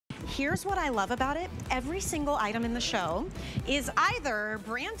here's what I love about it. Every single item in the show is either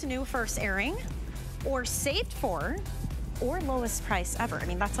brand new first airing or saved for or lowest price ever. I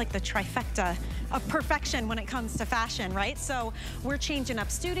mean, that's like the trifecta of perfection when it comes to fashion, right? So we're changing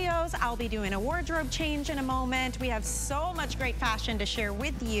up studios. I'll be doing a wardrobe change in a moment. We have so much great fashion to share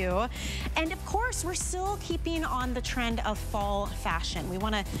with you. And of course, we're still keeping on the trend of fall fashion. We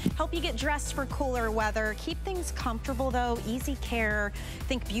wanna help you get dressed for cooler weather, keep things comfortable though, easy care,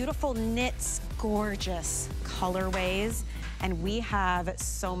 think beautiful knits, gorgeous colorways. And we have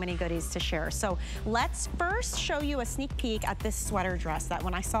so many goodies to share. So let's first show you a sneak peek at this sweater dress that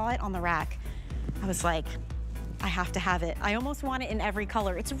when I saw it on the rack, I was like, I have to have it. I almost want it in every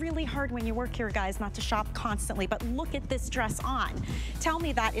color. It's really hard when you work here, guys, not to shop constantly, but look at this dress on. Tell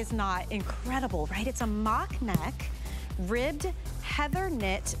me that is not incredible, right? It's a mock neck, ribbed heather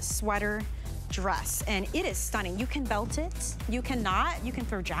knit sweater dress, and it is stunning. You can belt it, you cannot, you can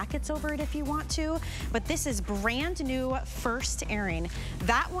throw jackets over it if you want to, but this is brand new first airing.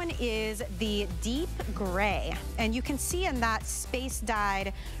 That one is the deep gray, and you can see in that space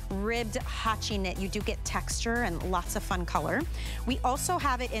dyed ribbed hachi knit, you do get texture and lots of fun color. We also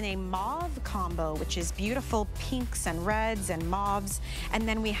have it in a mauve combo, which is beautiful pinks and reds and mauves, and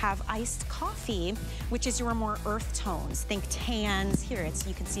then we have iced coffee, which is your more earth tones. Think tans. Here,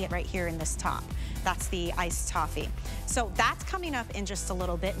 you can see it right here in this top. That's the iced toffee. So that's coming up in just a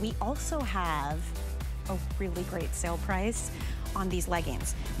little bit. We also have a really great sale price on these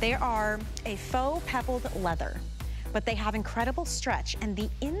leggings. They are a faux pebbled leather, but they have incredible stretch, and the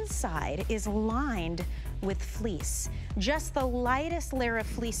inside is lined with fleece. Just the lightest layer of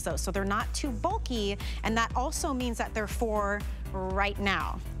fleece though, so they're not too bulky, and that also means that they're for right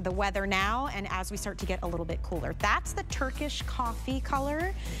now, the weather now, and as we start to get a little bit cooler. That's the Turkish coffee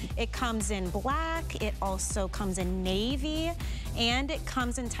color. It comes in black, it also comes in navy, and it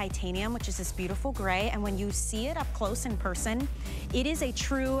comes in titanium, which is this beautiful gray, and when you see it up close in person, it is a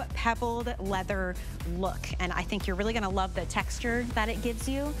true pebbled leather look, and I think you're really gonna love the texture that it gives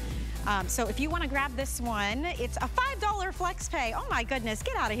you. So if you want to grab this one, it's a $5 flex pay. Oh my goodness,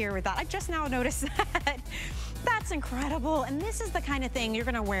 get out of here with that. I just now noticed that. That's incredible. And this is the kind of thing you're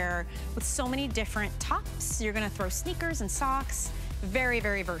going to wear with so many different tops. You're going to throw sneakers and socks. Very,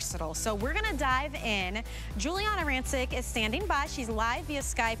 very versatile. So we're gonna dive in. Giuliana Rancic is standing by. She's live via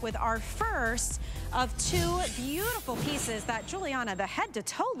Skype with our first of two beautiful pieces. That Giuliana, the head to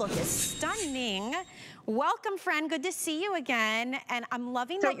toe look is stunning. Welcome, friend. Good to see you again. And I'm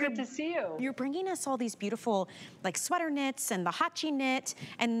loving that good to see you. You're bringing us all these beautiful like sweater knits and the hachi knit.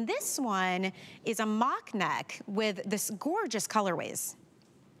 And this one is a mock neck with this gorgeous colorways.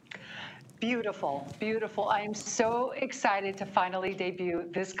 Beautiful, beautiful. I am so excited to finally debut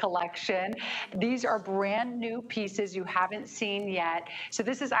this collection. These are brand new pieces you haven't seen yet. So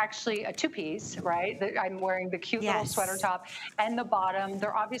this is actually a two-piece, right? I'm wearing the cute little sweater top and the bottom.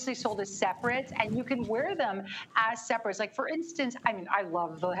 They're obviously sold as separates, and you can wear them as separates. Like for instance, I mean, I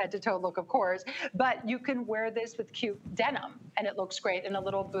love the head-to-toe look, of course, but you can wear this with cute denim, and it looks great in a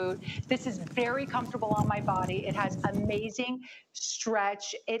little boot. This is very comfortable on my body. It has amazing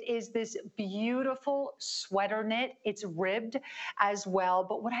stretch. It is this beautiful sweater knit. It's ribbed as well.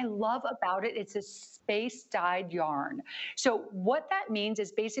 But what I love about it, it's a space dyed yarn. So what that means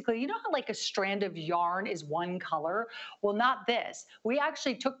is basically, you know how like a strand of yarn is one color? Well, not this. We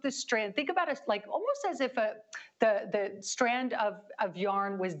actually took this strand, think about it like almost as if the strand of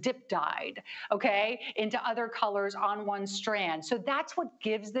yarn was dip dyed, okay, into other colors on one strand. So that's what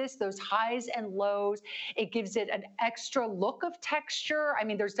gives this those highs and lows. It gives it an extra look of texture. I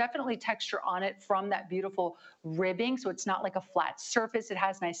mean, there's definitely texture on it from that beautiful ribbing, so it's not like a flat surface. It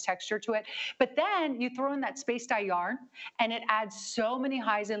has nice texture to it. But then you throw in that space dye yarn, and it adds so many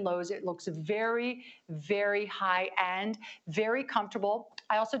highs and lows. It looks very, very high end, very comfortable.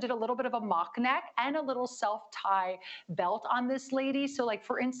 I also did a little bit of a mock neck and a little self-tie belt on this lady. So like,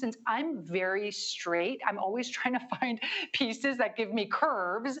 for instance, I'm very straight. I'm always trying to find pieces that give me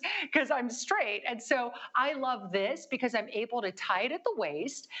curves because I'm straight. And so I love this because I'm able to tie it at the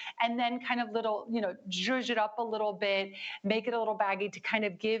waist and then kind of little, you know, zhuzh it up a little bit, make it a little baggy to kind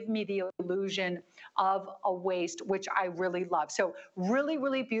of give me the illusion of a waist, which I really love. So really,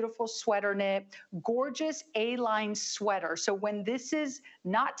 really beautiful sweater knit, gorgeous A-line sweater. So when this is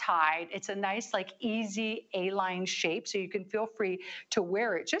not tied, it's a nice, like easy A-line shape. So you can feel free to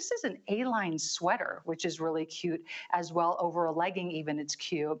wear it just as an A-line sweater, which is really cute as well. Over a legging even, it's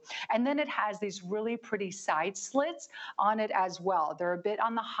cute. And then it has these really pretty side slits on it as well. They're a bit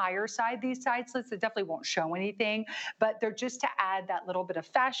on the higher side, these side slits. It definitely won't show anything, but they're just to add that little bit of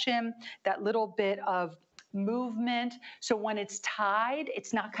fashion, that little bit of movement. So when it's tied,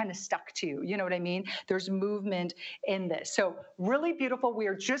 it's not kind of stuck to you. You know what I mean? There's movement in this. So really beautiful. We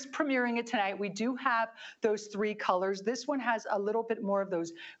are just premiering it tonight. We do have those 3 colors. This one has a little bit more of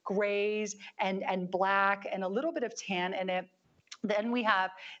those grays and black and a little bit of tan in it. Then we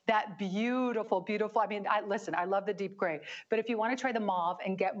have that beautiful, beautiful, I mean, listen, I love the deep gray, but if you want to try the mauve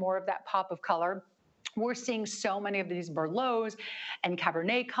and get more of that pop of color, we're seeing so many of these Merlots and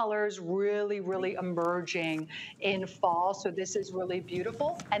Cabernet colors really, really emerging in fall. So this is really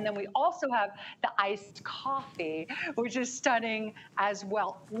beautiful. And then we also have the iced coffee, which is stunning as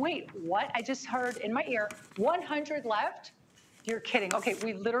well. Wait, what? I just heard in my ear, 100 left? You're kidding. Okay,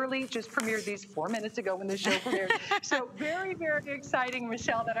 we literally just premiered these 4 minutes ago when the show premiered. So very, very exciting,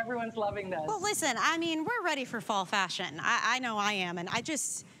 Michelle, that everyone's loving this. Well, listen, I mean, we're ready for fall fashion. I know I am, and I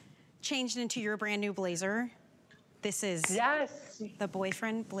just changed into your brand new blazer. This is the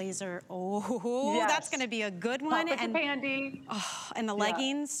boyfriend blazer. Oh, that's going to be a good one. And pandy. Oh, and the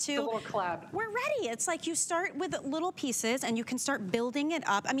leggings too. The little collab. We're ready. It's like you start with little pieces and you can start building it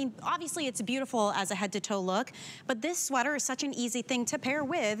up. I mean, obviously it's beautiful as a head to toe look, but this sweater is such an easy thing to pair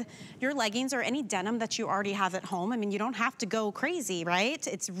with your leggings or any denim that you already have at home. I mean, you don't have to go crazy, right?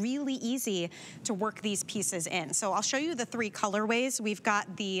 It's really easy to work these pieces in. So I'll show you the 3 colorways. We've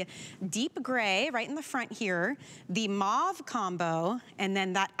got the deep gray right in the front here, the mauve combo, and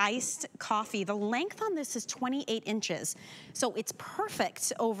then that iced coffee. The length on this is 28 inches. So it's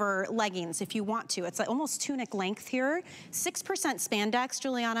perfect over leggings if you want to. It's like almost tunic length here. 6% spandex,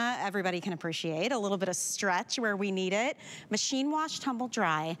 Giuliana, everybody can appreciate. A little bit of stretch where we need it. Machine wash, tumble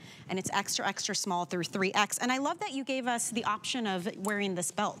dry, and it's extra, extra small through 3X. And I love that you gave us the option of wearing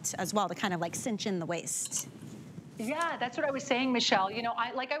this belt as well to kind of like cinch in the waist. Yeah, that's what I was saying, Michelle. You know,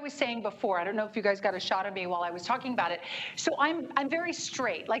 like I was saying before, I don't know if you guys got a shot of me while I was talking about it. So I'm very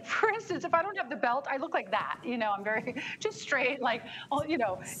straight. Like, for instance, if I don't have the belt, I look like that. You know, I'm very just straight. Like, oh, you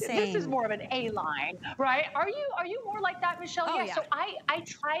know, this is more of an A line, right? Are you more like that, Michelle? Oh, yeah. So I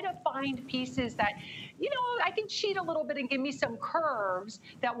try to find pieces that, you know, I can cheat a little bit and give me some curves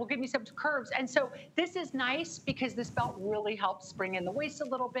that will give me some curves. And so this is nice because this belt really helps bring in the waist a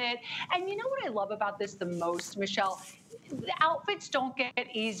little bit. And you know what I love about this the most, Michelle? The outfits don't get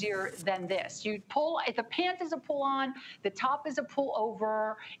easier than this. You pull, the pant is a pull on, the top is a pull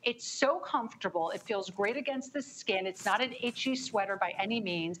over. It's so comfortable. It feels great against the skin. It's not an itchy sweater by any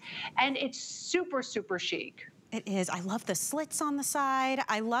means. And it's super, super chic. It is. I love the slits on the side.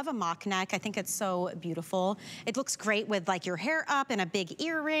 I love a mock neck. I think it's so beautiful. It looks great with like your hair up and a big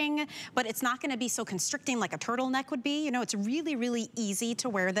earring, but it's not going to be so constricting like a turtleneck would be. You know, it's really, really easy to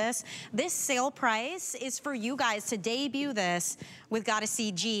wear this. This sale price is for you guys to debut this with Gotta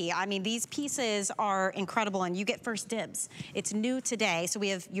CG. I mean, these pieces are incredible and you get first dibs. It's new today. So we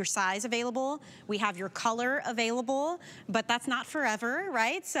have your size available. We have your color available, but that's not forever,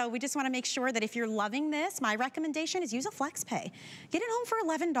 right? So we just want to make sure that if you're loving this, my recommendation is use a flex pay. Get it home for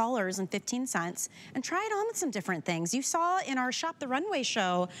 $11.15 and try it on with some different things. You saw in our Shop the Runway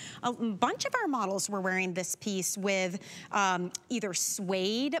show, a bunch of our models were wearing this piece with either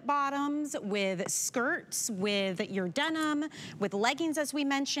suede bottoms, with skirts, with your denim, with leggings as we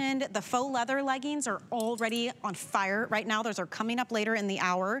mentioned. The faux leather leggings are already on fire right now. Those are coming up later in the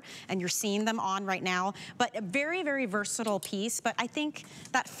hour and you're seeing them on right now. But a very, very versatile piece. But I think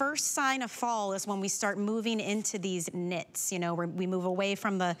that first sign of fall is when we start moving into these knits, you know, where we move away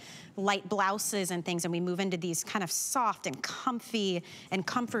from the light blouses and things and we move into these kind of soft and comfy and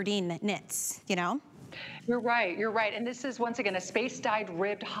comforting knits, you know? You're right, you're right. And this is, once again, a space-dyed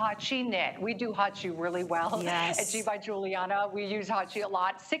ribbed Hachi knit. We do Hachi really well at G by Giuliana. We use Hachi a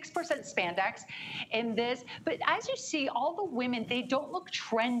lot. 6% spandex in this. But as you see, all the women, they don't look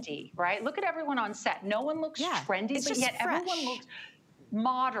trendy, right? Look at everyone on set. No one looks trendy, but yet everyone looks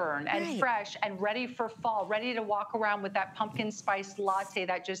modern and fresh and ready for fall, ready to walk around with that pumpkin spice latte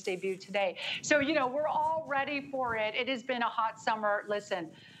that just debuted today. So, you know, we're all ready for it. It has been a hot summer. Listen,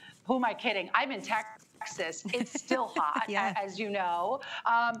 who am I kidding? I'm in Texas. It's still hot, as you know.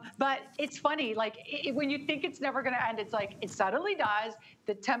 But it's funny, like when you think it's never going to end, it's like it suddenly does.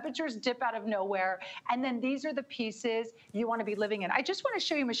 The temperatures dip out of nowhere. And then these are the pieces you want to be living in. I just want to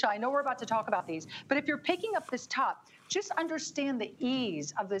show you, Michelle, I know we're about to talk about these, but if you're picking up this top, just understand the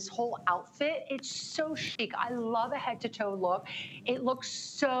ease of this whole outfit. It's so chic. I love a head to toe look. It looks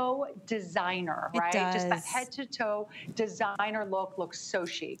so designer, right? It does. Just that head to toe designer look looks so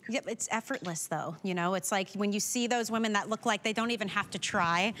chic. Yep, it's effortless though. You know, it's like when you see those women that look like they don't even have to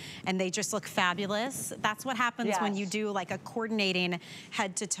try and they just look fabulous. That's what happens when you do like a coordinating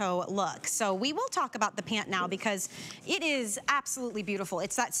head to toe look. So we will talk about the pant now because it is absolutely beautiful.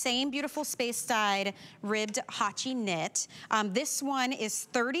 It's that same beautiful space-dyed ribbed hachi knit. This one is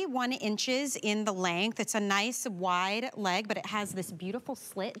 31 inches in the length. It's a nice wide leg, but it has this beautiful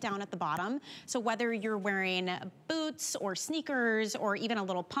slit down at the bottom. So whether you're wearing boots or sneakers or even a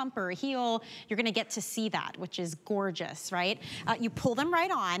little pump or a heel, you're gonna get to see that, which is gorgeous, right? You pull them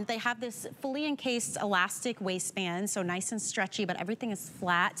right on. They have this fully encased elastic waistband, so nice and stretchy, but everything is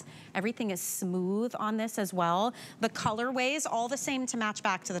flat. Everything is smooth on this as well. The colorways, all the same to match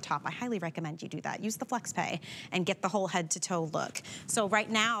back to the top. I highly recommend you do that. Use the FlexPay and get the whole head to toe look. So right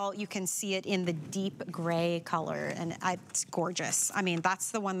now you can see it in the deep gray color and it's gorgeous. I mean,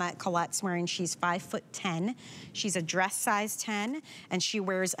 that's the one that Colette's wearing. She's 5'10". She's a dress size 10 and she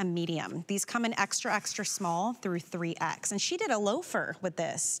wears a medium. These come in extra, extra small through 3X. And she did a loafer with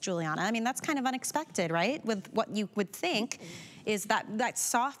this, Giuliana. I mean, that's kind of unexpected, right? With what you would think is that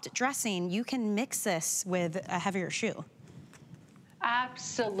soft dressing, you can mix this with a heavier shoe.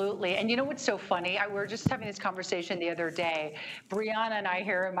 Absolutely. And you know what's so funny? We were just having this conversation the other day. Brianna and I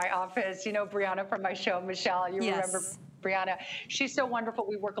here in my office, you know Brianna from my show, Michelle, you remember Brianna, she's so wonderful.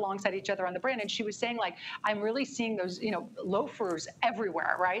 We work alongside each other on the brand. And she was saying, like, I'm really seeing those, you know, loafers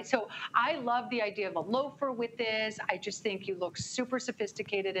everywhere, right? So I love the idea of a loafer with this. I just think you look super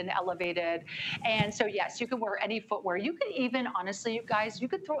sophisticated and elevated. And so, yes, you can wear any footwear. You could even, honestly, you guys, you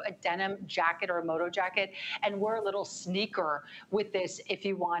could throw a denim jacket or a moto jacket and wear a little sneaker with this if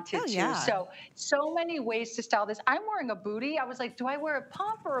you wanted to. So many ways to style this. I'm wearing a bootie. I was like, do I wear a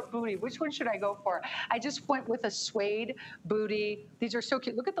pump or a bootie? Which one should I go for? I just went with a suede bootie. These are so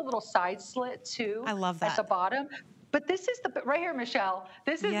cute. Look at the little side slit too. I love that. At the bottom. But this is the, right here, Michelle,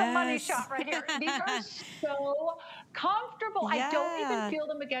 this is the money shot right here. These are so comfortable. I don't even feel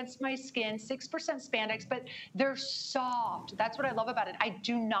them against my skin. 6% spandex, but they're soft. That's what I love about it. I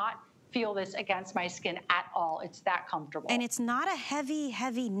do not feel this against my skin at all. It's that comfortable. And it's not a heavy,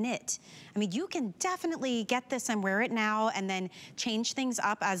 heavy knit. I mean, you can definitely get this and wear it now and then change things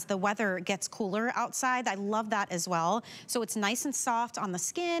up as the weather gets cooler outside. I love that as well. So it's nice and soft on the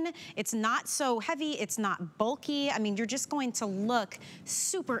skin. It's not so heavy. It's not bulky. I mean, you're just going to look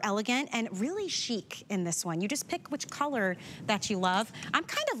super elegant and really chic in this one. You just pick which color that you love. I'm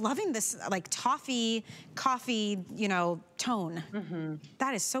kind of loving this like toffee, coffee, you know, tone.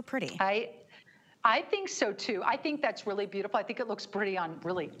 That is so pretty. I think so too. I think that's really beautiful. I think it looks pretty on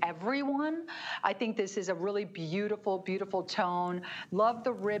really everyone. I think this is a really beautiful, beautiful tone. Love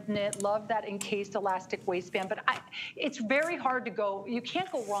the rib knit, love that encased elastic waistband, but it's very hard to go, you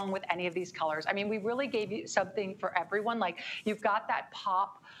can't go wrong with any of these colors. I mean, we really gave you something for everyone. Like you've got that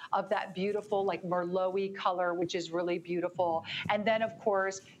pop of that beautiful like Merlot-y color, which is really beautiful. And then of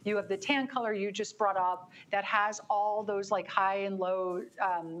course, you have the tan color you just brought up that has all those like high and low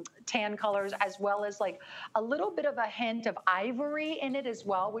tan colors, as well as like a little bit of a hint of ivory in it as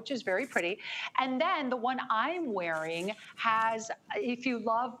well, which is very pretty. And then the one I'm wearing has, if you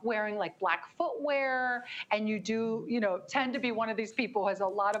love wearing like black footwear and you do, you know, tend to be one of these people who has a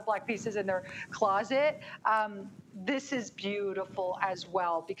lot of black pieces in their closet, this is beautiful as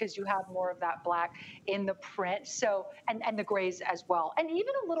well because you have more of that black in the print. So, and the grays as well. And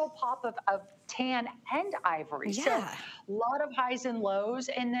even a little pop of tan and ivory. So a lot of highs and lows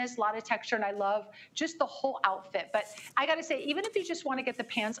in this, a lot of texture, and I love just the whole outfit. But I gotta say, even if you just wanna get the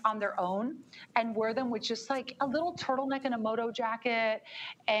pants on their own and wear them with just like a little turtleneck and a moto jacket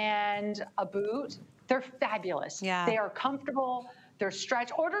and a boot, they're fabulous. They are comfortable. They're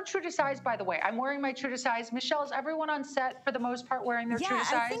stretched. Order true to size, by the way. I'm wearing my true to size. Michelle, is everyone on set for the most part wearing their true to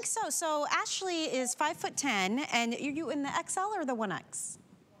size? Yeah, I think so. So Ashley is 5'10", and you in the XL or the 1X?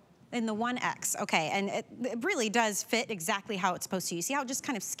 In the 1X, okay, and it really does fit exactly how it's supposed to. You see how it just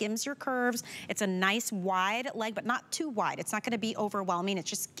kind of skims your curves? It's a nice wide leg, but not too wide. It's not gonna be overwhelming. It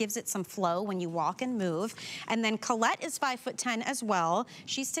just gives it some flow when you walk and move. And then Colette is 5'10" as well.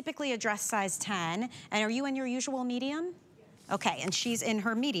 She's typically a dress size 10. And are you in your usual medium? Okay, and she's in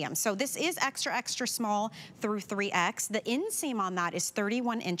her medium. So this is extra, extra small through 3X. The inseam on that is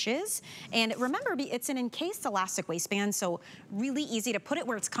 31 inches. And remember, it's an encased elastic waistband, so really easy to put it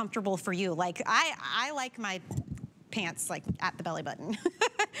where it's comfortable for you. Like, I like my pants like at the belly button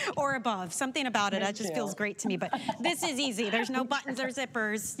or above. Something about it, that just feels great to me. But this is easy. There's no buttons or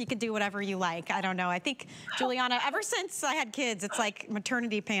zippers. You can do whatever you like. I don't know. I think, Giuliana, ever since I had kids, it's like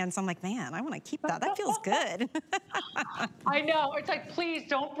maternity pants. I'm like, man, I want to keep that. That feels good. I know. It's like, please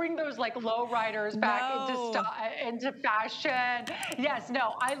don't bring those like low riders back into fashion. Yes,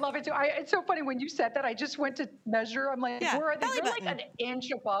 no, I love it too. It's so funny when you said that. I just went to measure. I'm like, where are they? They're like an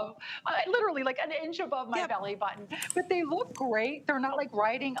inch above, literally like an inch above my belly button. But they look great. They're not like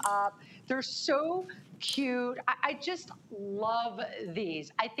riding up. They're so cute. I just love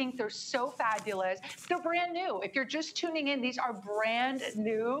these. I think they're so fabulous. They're brand new. If you're just tuning in, these are brand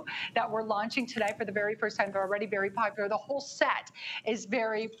new that we're launching today for the very first time. They're already very popular. The whole set is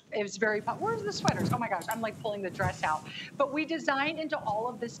very popular. Where's the sweaters? Oh my gosh, I'm like pulling the dress out. But we designed into all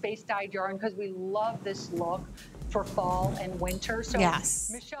of this space dyed yarn because we love this look for fall and winter. So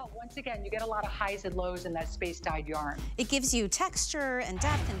Michelle, once again, you get a lot of highs and lows in that space dyed yarn. It gives you texture and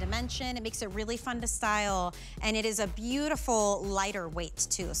depth and dimension. It makes it really fun to style. And it is a beautiful lighter weight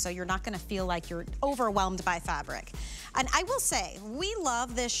too. So you're not gonna feel like you're overwhelmed by fabric. And I will say, we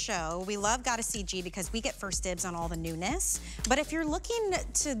love this show. We love Gotta CG because we get first dibs on all the newness. But if you're looking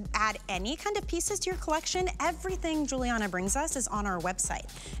to add any kind of pieces to your collection, everything Giuliana brings us is on our website.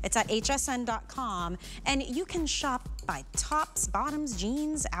 It's at hsn.com, and you can shop by tops, bottoms,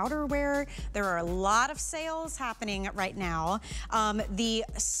 jeans, outerwear. There are a lot of sales happening right now. The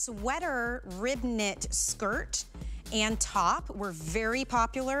sweater rib knit skirt and top were very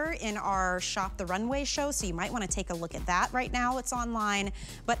popular in our Shop the Runway show, so you might want to take a look at that right now. It's online,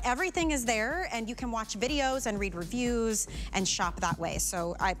 but everything is there, and you can watch videos and read reviews and shop that way.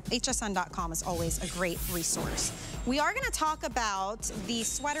 So hsn.com is always a great resource. We are going to talk about the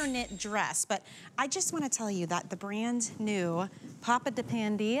sweater knit dress, but I just want to tell you that the brand new Papa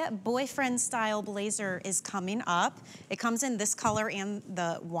Dipandi boyfriend style blazer is coming up. It comes in this color and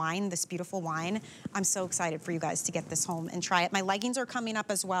the wine, this beautiful wine. I'm so excited for you guys to get this home and try it. My leggings are coming up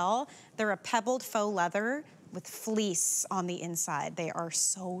as well. They're a pebbled faux leather with fleece on the inside. They are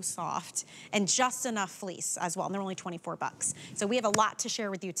so soft and just enough fleece as well. And they're only 24 bucks. So we have a lot to share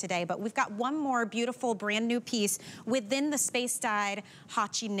with you today, but we've got one more beautiful brand new piece within the space dyed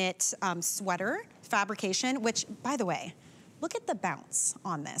Hachi knit sweater fabrication, which, by the way, look at the bounce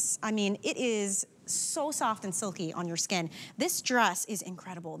on this. I mean, it is so soft and silky on your skin. This dress is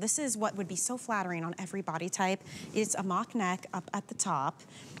incredible. This is what would be so flattering on every body type. It's a mock neck up at the top.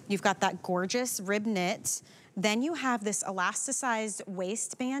 You've got that gorgeous rib knit. Then you have this elasticized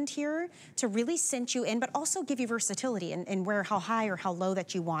waistband here to really cinch you in, but also give you versatility and wear how high or how low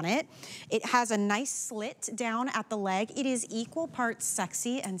that you want it. It has a nice slit down at the leg. It is equal parts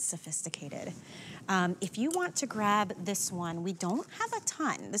sexy and sophisticated. If you want to grab this one, we don't have a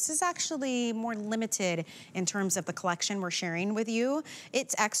ton. This is actually more limited in terms of the collection we're sharing with you.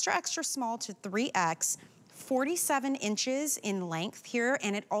 It's extra, extra small to 3X. 47 inches in length here,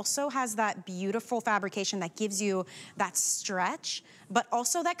 and it also has that beautiful fabrication that gives you that stretch, but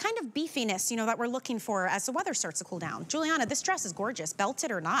also that kind of beefiness, you know, that we're looking for as the weather starts to cool down. Giuliana, this dress is gorgeous,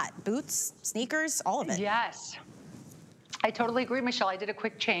 belted or not. Boots, sneakers, all of it. Yes. I totally agree, Michelle. I did a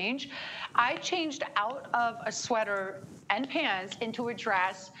quick change. I changed out of a sweater and pants into a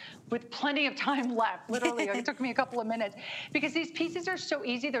dress with plenty of time left. Literally, it took me a couple of minutes because these pieces are so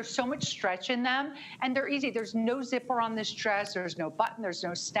easy. There's so much stretch in them, and they're easy. There's no zipper on this dress. There's no button. There's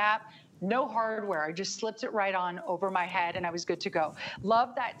no snap. No hardware. I just slipped it right on over my head and I was good to go.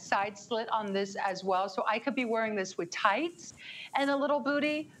 Love that side slit on this as well. So I could be wearing this with tights and a little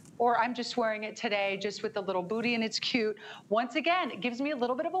booty, or I'm just wearing it today just with the little booty and it's cute. Once again, it gives me a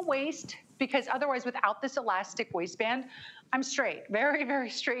little bit of a waist because otherwise without this elastic waistband, I'm straight, very,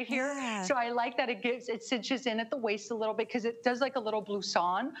 very straight here. Yeah. So I like that it cinches in at the waist a little bit because it does like a little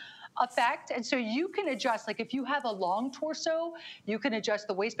blouson effect. And so you can adjust, like if you have a long torso, you can adjust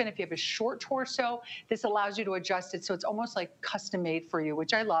the waistband. If you have a short torso, this allows you to adjust it. So it's almost like custom made for you,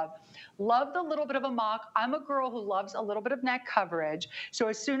 which I love. Love the little bit of a mock. I'm a girl who loves a little bit of neck coverage. So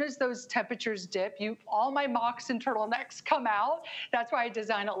as soon as those temperatures dip, all my mocks and turtlenecks come out. That's why I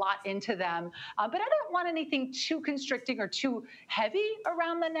design a lot into them. But I don't want anything too constricting or too heavy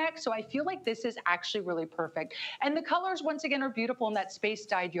around the neck. So I feel like this is actually really perfect. And the colors, once again, are beautiful in that space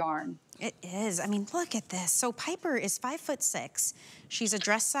dyed yarn. yarn. It is. I mean, look at this. So Piper is 5'6". She's a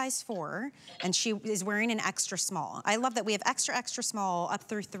dress size 4, and she is wearing an extra small. I love that we have extra, extra small up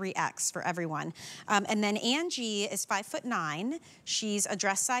through 3X for everyone. And then Angie is 5'9". She's a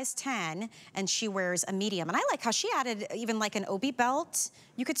dress size 10, and she wears a medium. And I like how she added even like an obi belt.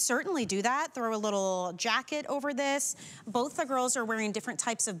 You could certainly do that. Throw a little jacket over this. Both the girls are wearing different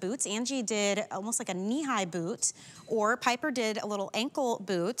types of boots. Angie did almost like a knee-high boot, or Piper did a little ankle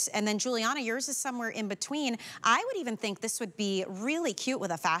boot, and then Giuliana, yours is somewhere in between. I would even think this would be really cute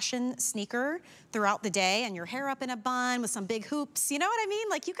with a fashion sneaker throughout the day and your hair up in a bun with some big hoops. You know what I mean?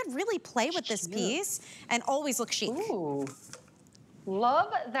 Like, you could really play with this piece and always look chic. Ooh.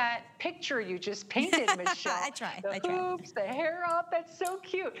 Love that picture you just painted, Michelle. I try. The hoops, the hair up, that's so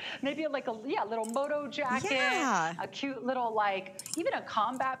cute. Maybe like a little moto jacket, a cute little even a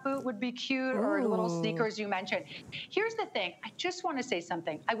combat boot would be cute, or little sneakers you mentioned. Here's the thing, I just want to say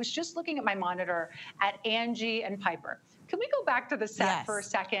something. I was just looking at my monitor at Angie and Piper. Can we go back to the set for a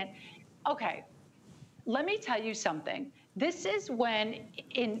second? Okay, let me tell you something. This is when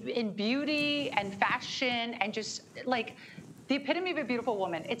in beauty and fashion and just like, the epitome of a beautiful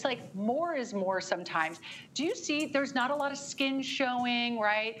woman. It's like more is more sometimes. Do you see there's not a lot of skin showing,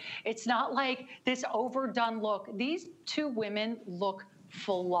 right? It's not like this overdone look. These two women look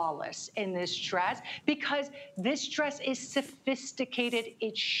flawless in this dress because this dress is sophisticated,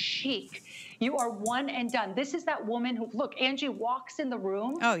 it's chic. You are one and done. This is that woman who, look, Angie walks in the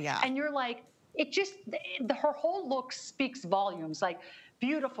room. Oh, yeah. And you're like, it just, her whole look speaks volumes. Like,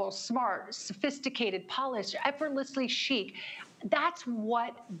 beautiful, smart, sophisticated, polished, effortlessly chic. That's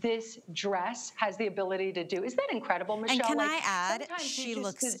what this dress has the ability to do. Isn't that incredible, Michelle? And can I add, she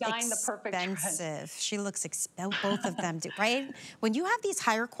looks expensive. She looks both of them do, right? When you have these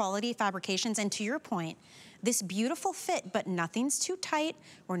higher quality fabrications, and to your point, this beautiful fit, but nothing's too tight.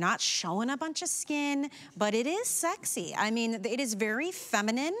 We're not showing a bunch of skin, but it is sexy. I mean, it is very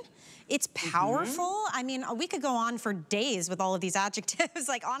feminine. It's powerful. I mean, we could go on for days with all of these adjectives.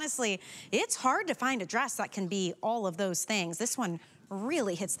 Like, honestly, it's hard to find a dress that can be all of those things. This one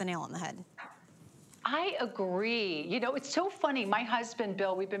really hits the nail on the head. I agree. You know, it's so funny. My husband,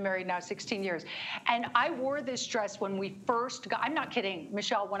 Bill, we've been married now 16 years, and I wore this dress when we first got, I'm not kidding,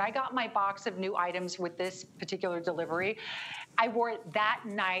 Michelle, when I got my box of new items with this particular delivery, I wore it that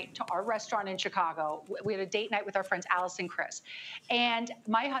night to our restaurant in Chicago. We had a date night with our friends, Alice and Chris. And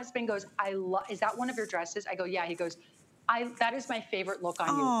my husband goes, is that one of your dresses? I go, yeah. He goes, that is my favorite look on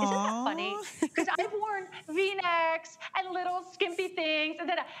you. Aww. Isn't that funny? Because I've worn V-necks and little skimpy things.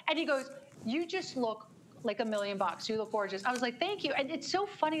 And he goes, you just look like $1,000,000. You look gorgeous. I was like, thank you. And it's so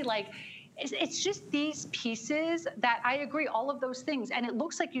funny, like, it's just these pieces that I agree, all of those things. And it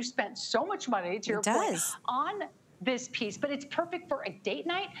looks like you spent so much money, to your point, on this piece, but it's perfect for a date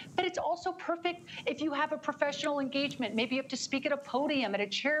night, but it's also perfect if you have a professional engagement. Maybe you have to speak at a podium at a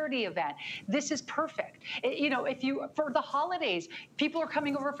charity event. This is perfect. You know, if you, for the holidays, people are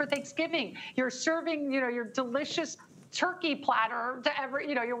coming over for Thanksgiving, you're serving, you know, your delicious turkey platter to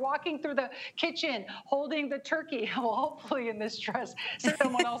you're walking through the kitchen holding the turkey. Well, hopefully in this dress,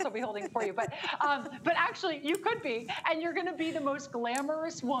 someone else will be holding it for you. But actually, you could be, and you're going to be the most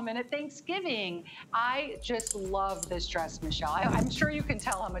glamorous woman at Thanksgiving. I just love this dress, Michelle. I'm sure you can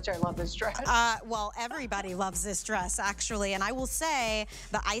tell how much I love this dress. Well, everybody loves this dress, actually. And I will say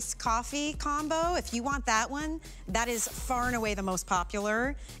the iced coffee combo, if you want that one, that is far and away the most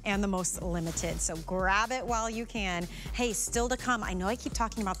popular and the most limited. So grab it while you can. Hey, still to come, I know I keep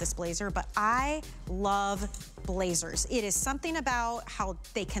talking about this blazer, but I love blazers. It is something about how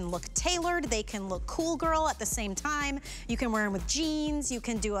they can look tailored, they can look cool girl at the same time. You can wear them with jeans, you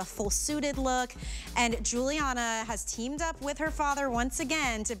can do a full suited look. And Giuliana has teamed up with her father once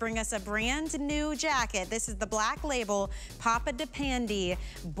again to bring us a brand new jacket. This is the Black Label Papa Dipandi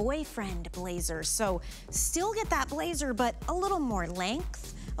boyfriend blazer. So still get that blazer, but a little more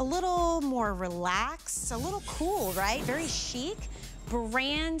length, a little more relaxed, a little cool, right? Very chic,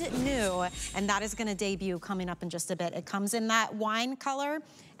 brand new, and that is gonna debut coming up in just a bit. It comes in that wine color,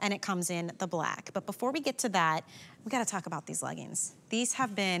 and it comes in the black. But before we get to that, we gotta talk about these leggings. These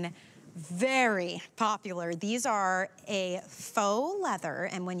have been very popular. These are a faux leather,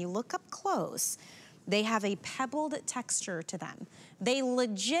 and when you look up close, they have a pebbled texture to them. They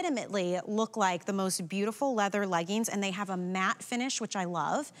legitimately look like the most beautiful leather leggings, and they have a matte finish, which I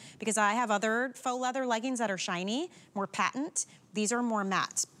love, because I have other faux leather leggings that are shiny, more patent. These are more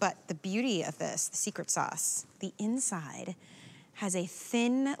matte, but the beauty of this, the secret sauce, the inside has a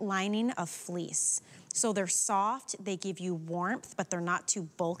thin lining of fleece. So they're soft, they give you warmth, but they're not too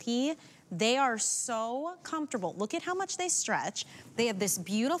bulky. They are so comfortable. Look at how much they stretch. They have this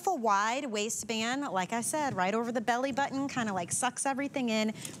beautiful wide waistband, like I said, right over the belly button, kind of like sucks everything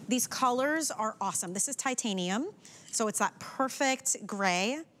in. These colors are awesome. This is titanium, so it's that perfect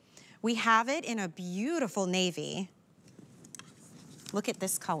gray. We have it in a beautiful navy. Look at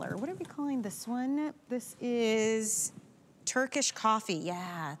this color. What are we calling this one? This is Turkish coffee.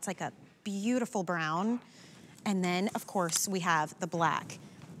 Yeah, it's like a beautiful brown. And then, of course, we have the black.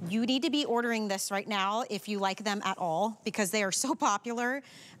 You need to be ordering this right now if you like them at all, because they are so popular.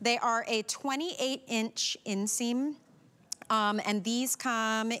 They are a 28-inch inseam. And these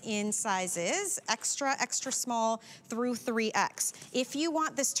come in sizes extra, extra small through 3X. If you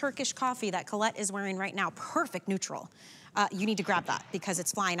want this Turkish coffee that Colette is wearing right now, perfect neutral, you need to grab that because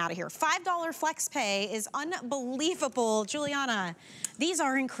it's flying out of here. $5 flex pay is unbelievable. Giuliana, these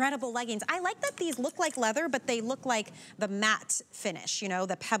are incredible leggings. I like that these look like leather, but they look like the matte finish, you know,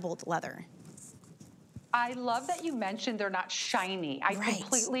 the pebbled leather. I love that you mentioned they're not shiny. I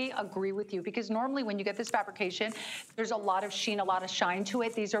completely agree with you, because normally when you get this fabrication, there's a lot of sheen, a lot of shine to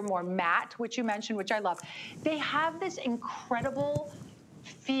it. These are more matte, which you mentioned, which I love. They have this incredible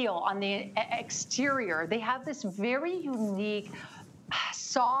feel on the exterior. They have this very unique,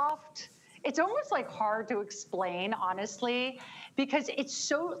 soft, it's almost like hard to explain, honestly, because it's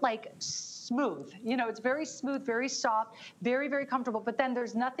so like smooth. You know, it's very smooth, very soft, very, very comfortable. But then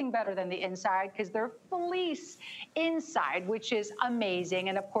there's nothing better than the inside, because they're fleece inside, which is amazing.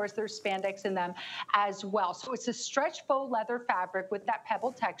 And of course, there's spandex in them as well. So it's a stretch faux leather fabric with that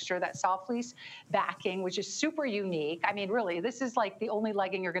pebble texture, that soft fleece backing, which is super unique. I mean, really, this is like the only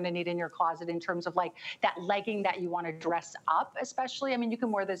legging you're going to need in your closet in terms of like that legging that you want to dress up, especially. I mean, you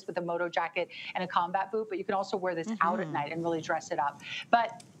can wear this with a moto jacket and a combat boot, but you can also wear this out at night and really dress it up.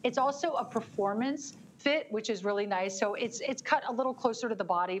 But it's also a performance fit, which is really nice. So it's cut a little closer to the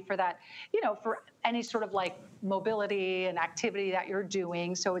body for that, you know, for any sort of like mobility and activity that you're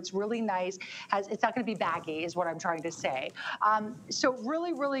doing. So it's really nice. It's not going to be baggy, is what I'm trying to say. So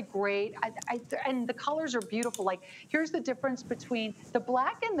really, really great. And the colors are beautiful. Like, here's the difference between the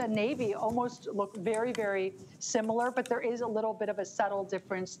black and the navy. Almost look very, very similar, but there is a little bit of a subtle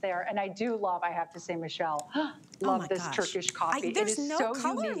difference there. And I do love, I have to say, Michelle, love this Turkish coffee. There's no so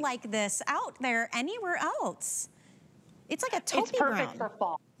color unique. like this out there anywhere else. It's like a taupey It's perfect brown. for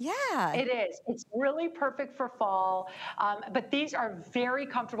fall. Yeah. It is. It's really perfect for fall. But these are very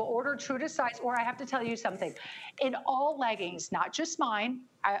comfortable. Order true to size, or I have to tell you something. In all leggings, not just mine,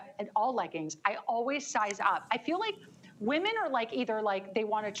 in all leggings, I always size up. I feel like women are like either like they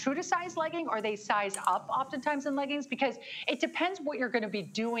want a true to size legging or they size up oftentimes in leggings, because it depends what you're going to be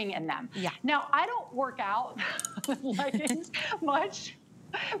doing in them. Yeah. Now, I don't work out leggings much,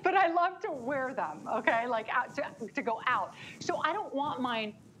 but I love to wear them, okay, like out to go out. So I don't want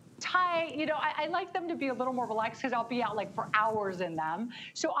mine tight, you know, I like them to be a little more relaxed, because I'll be out like for hours in them.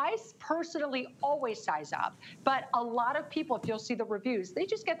 So I personally always size up, but a lot of people, if you'll see the reviews, they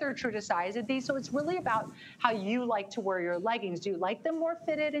just get their true to size in these. So it's really about how you like to wear your leggings. Do you like them more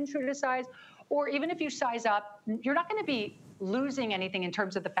fitted and true to size? Or even if you size up, you're not going to be losing anything in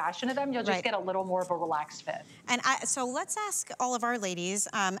terms of the fashion of them. You'll just get a little more of a relaxed fit. And so let's ask all of our ladies.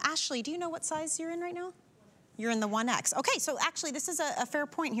 Ashley, do you know what size you're in right now? You're in the 1X. Okay, so actually this is a fair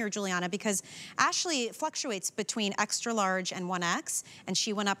point here, Giuliana, because Ashley fluctuates between extra large and 1X, and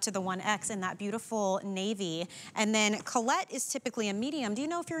she went up to the 1X in that beautiful navy. And then Colette is typically a medium. Do you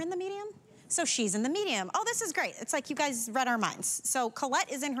know if you're in the medium? So she's in the medium. Oh, this is great. It's like you guys read our minds. So Colette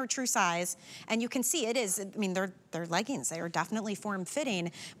is in her true size, and you can see it is, I mean, they're leggings. They are definitely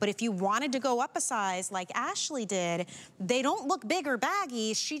form-fitting. But if you wanted to go up a size like Ashley did, they don't look big or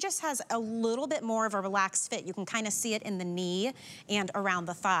baggy. She just has a little bit more of a relaxed fit. You can kind of see it in the knee and around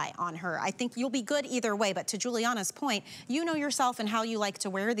the thigh on her. I think you'll be good either way. But to Giuliana's point, you know yourself and how you like to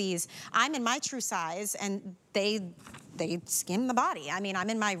wear these. I'm in my true size, and they skim the body. I mean, I'm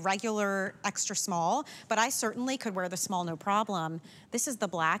in my regular extra small, but I certainly could wear the small, no problem. This is the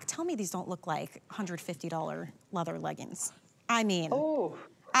black. Tell me these don't look like $150 leather leggings. I mean,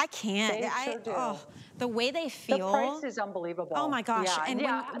 I can't. They sure do. Oh, the way they feel. The price is unbelievable. Oh my gosh. Yeah. And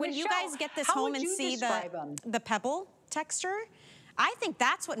when Michelle, you guys get this home and see the pebble texture, I think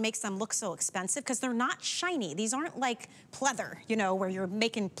that's what makes them look so expensive, because they're not shiny. These aren't like pleather, you know, where you're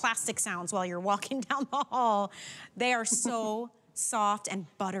making plastic sounds while you're walking down the hall. They are so soft and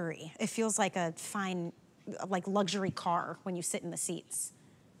buttery. It feels like a fine, like luxury car when you sit in the seats.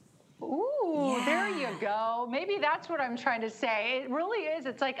 Ooh, Ooh, there you go. Maybe that's what I'm trying to say. It really is.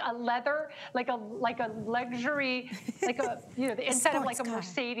 It's like a leather, like a luxury, like a, you know, the inside of like a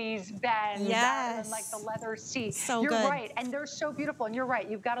Mercedes Benz, rather than like the leather seat. So you're good. right, and they're so beautiful. And you're right.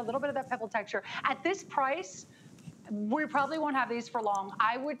 You've got a little bit of that pebble texture at this price. We probably won't have these for long.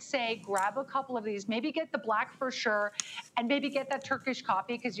 I would say grab a couple of these, maybe get the black for sure, and maybe get that Turkish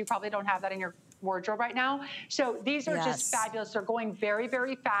coffee because you probably don't have that in your wardrobe right now. So these are just fabulous. They're going very,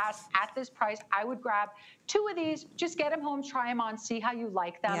 very fast at this price. I would grab 2 of these, just get them home, try them on, see how you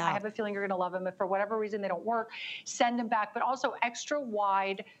like them. I have a feeling you're gonna love them. If for whatever reason they don't work, send them back. But also extra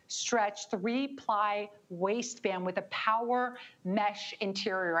wide stretch 3-ply waistband with a power mesh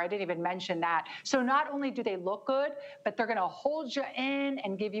interior. I didn't even mention that. So not only do they look good, but they're gonna hold you in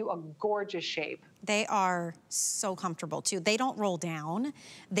and give you a gorgeous shape. They are so comfortable too. They don't roll down.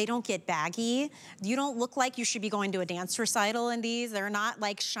 They don't get baggy. You don't look like you should be going to a dance recital in these. They're not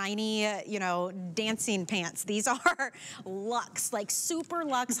like shiny, you know, dancing pants. These are luxe, like super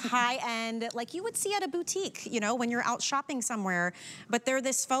luxe, high end, like you would see at a boutique, you know, when you're out shopping somewhere. But they're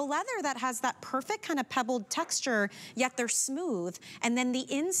this faux leather that has that perfect kind of pebbled texture, yet they're smooth. And then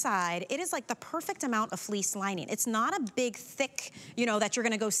the inside, it is like the perfect amount of fleece lining. It's not a big, thick, you know, that you're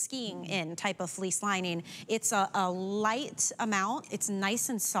gonna go skiing in type of fleece lining. It's a light amount. It's nice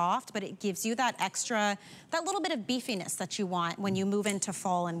and soft, but it gives you that extra, that little bit of beefiness that you want when you move into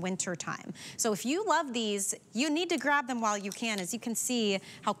fall and winter time. So if you love these, you need to grab them while you can. As you can see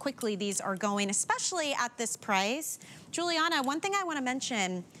how quickly these are going, especially at this price. Giuliana, one thing I want to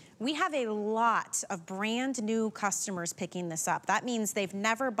mention, we have a lot of brand new customers picking this up. That means they've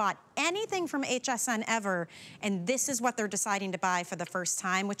never bought anything from HSN ever, and this is what they're deciding to buy for the first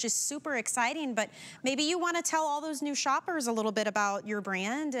time, which is super exciting. But maybe you want to tell all those new shoppers a little bit about your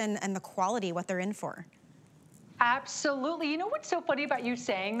brand and the quality, what they're in for. Absolutely. You know what's so funny about you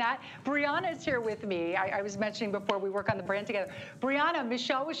saying that? Brianna is here with me. I was mentioning before we work on the brand together. Brianna,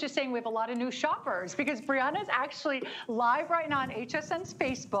 Michelle was just saying we have a lot of new shoppers because Brianna is actually live right now on HSN's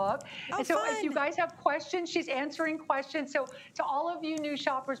Facebook. And so if you guys have questions, she's answering questions. So to all of you new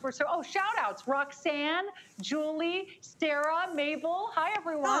shoppers, shout outs. Roxanne, Julie, Sarah, Mabel. Hi,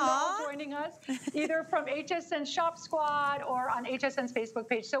 everyone. They're all joining us either from HSN Shop Squad or on HSN's Facebook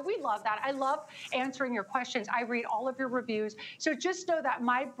page. So we love that. I love answering your questions. I read all of your reviews. So just know that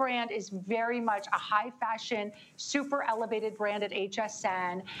my brand is very much a high fashion, super elevated brand at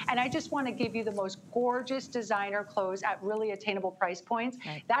HSN. And I just want to give you the most gorgeous designer clothes at really attainable price points.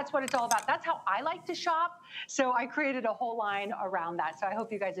 Right. That's what it's all about. That's how I like to shop. So I created a whole line around that. So I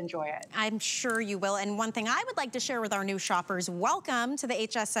hope you guys enjoy it. I'm sure you will. And one thing I would like to share with our new shoppers, welcome to the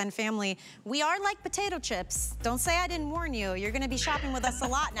HSN family. We are like potato chips. Don't say I didn't warn you. You're going to be shopping with us a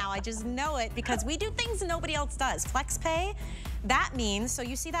lot now. I just know it because we do things nobody else does. Flex pay, that means, so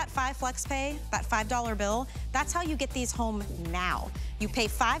you see that 5 flex pay, that $5 bill, that's how you get these home now. You pay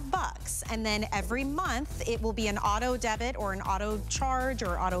 $5 and then every month it will be an auto debit or an auto charge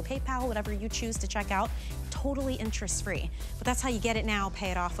or auto PayPal, whatever you choose to check out, totally interest free. But that's how you get it now, pay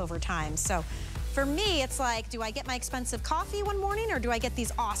it off over time. So for me, it's like, do I get my expensive coffee one morning or do I get these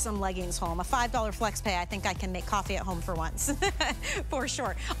awesome leggings home? A $5 flex pay, I think I can make coffee at home for once, for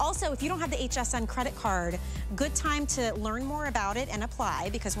sure. Also, if you don't have the HSN credit card, good time to learn more about it and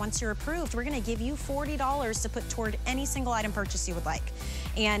apply because once you're approved, we're gonna give you $40 to put toward any single item purchase you would like.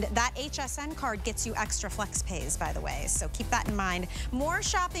 And that HSN card gets you extra flex pays, by the way, so keep that in mind. More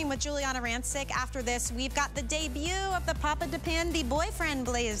shopping with Giuliana Rancic. After this, we've got the debut of the Papa Depende boyfriend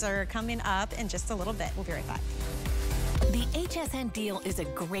blazer coming up in just a little bit. We'll be right back. The HSN deal is a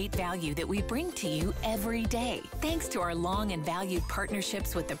great value that we bring to you every day. Thanks to our long and valued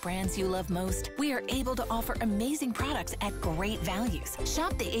partnerships with the brands you love most, we are able to offer amazing products at great values.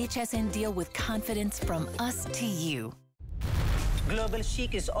 Shop the HSN deal with confidence from us to you. Global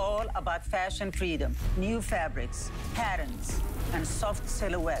Chic is all about fashion freedom, new fabrics, patterns, and soft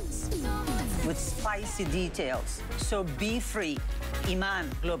silhouettes with spicy details. So be free. Iman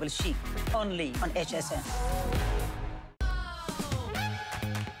Global Chic, only on HSN.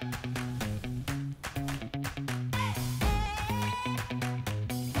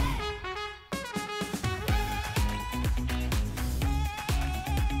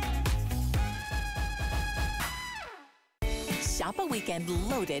 Shop a weekend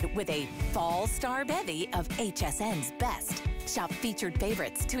loaded with a fall star bevy of HSN's best. Shop featured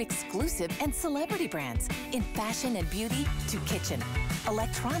favorites to exclusive and celebrity brands in fashion and beauty to kitchen,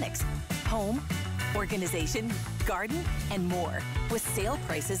 electronics, home, organization, garden, and more. With sale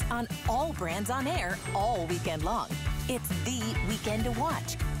prices on all brands on air all weekend long. It's the weekend to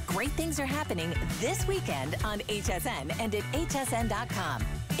watch. Great things are happening this weekend on HSN and at hsn.com.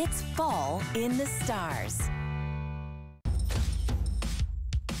 It's fall in the stars.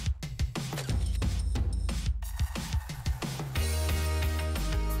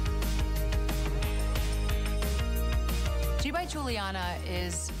 G by Giuliana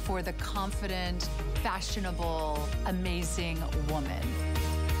is for the confident, fashionable, amazing woman.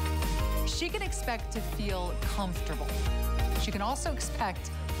 She can expect to feel comfortable. She can also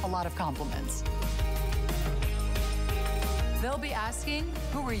expect a lot of compliments. They'll be asking,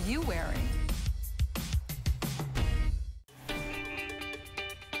 who are you wearing?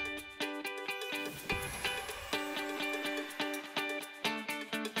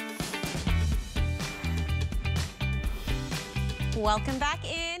 Welcome back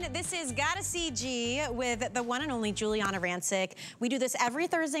in. This is Gotta See G with the one and only Giuliana Rancic. We do this every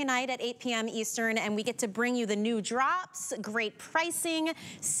Thursday night at 8 p.m. Eastern, and we get to bring you the new drops, great pricing,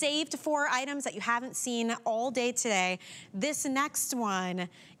 saved for items that you haven't seen all day today. This next one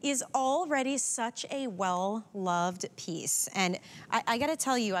is already such a well-loved piece. And I gotta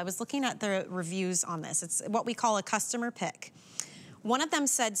tell you, I was looking at the reviews on this. It's what we call a customer pick. One of them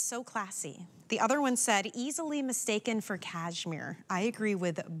said, so classy. The other one said, easily mistaken for cashmere. I agree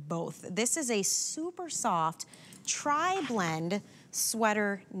with both. This is a super soft tri-blend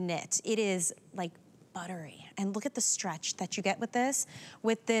sweater knit. It is like buttery. And look at the stretch that you get with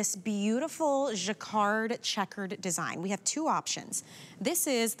this beautiful jacquard checkered design. We have two options. This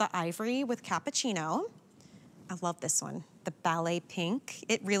is the ivory with cappuccino. I love this one, the ballet pink.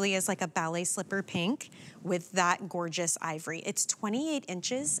 It really is like a ballet slipper pink with that gorgeous ivory. It's 28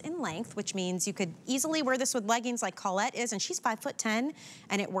 inches in length, which means you could easily wear this with leggings like Colette is, and she's 5'10",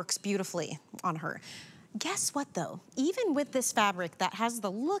 and it works beautifully on her. Guess what though? Even with this fabric that has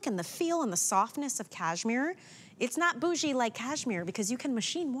the look and the feel and the softness of cashmere, it's not bougie like cashmere because you can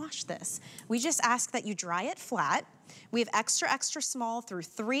machine wash this. We just ask that you dry it flat. We have extra, extra small through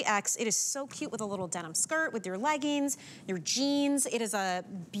 3X. It is so cute with a little denim skirt, with your leggings, your jeans. It is a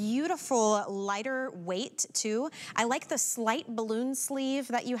beautiful lighter weight too. I like the slight balloon sleeve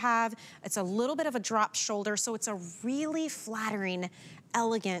that you have. It's a little bit of a drop shoulder, so it's a really flattering,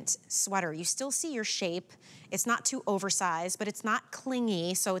 elegant sweater. You still see your shape. It's not too oversized, but it's not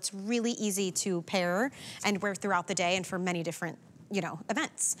clingy, so it's really easy to pair and wear throughout the day and for many different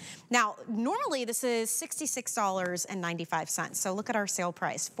events. Now, normally this is $66.95. So look at our sale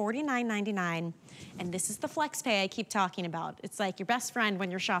price, $49.99. And this is the flex pay I keep talking about. It's like your best friend when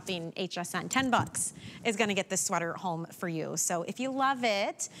you're shopping HSN. 10 bucks is gonna get this sweater home for you. So if you love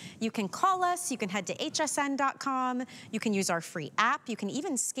it, you can call us, you can head to hsn.com, you can use our free app, you can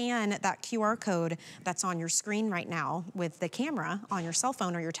even scan that QR code that's on your screen right now with the camera on your cell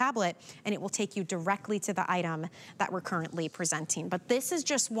phone or your tablet, and it will take you directly to the item that we're currently presenting. But this is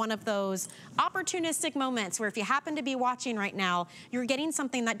just one of those opportunistic moments where if you happen to be watching right now, you're getting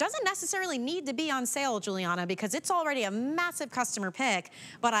something that doesn't necessarily need to be on sale, Giuliana, because it's already a massive customer pick,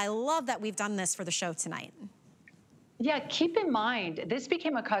 but I love that we've done this for the show tonight. Yeah, keep in mind, this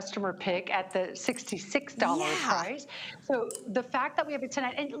became a customer pick at the $66 price. So the fact that we have it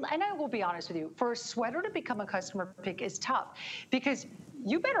tonight, and I will be honest with you, for a sweater to become a customer pick is tough because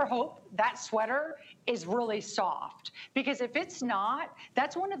you better hope that sweater is really soft, because if it's not,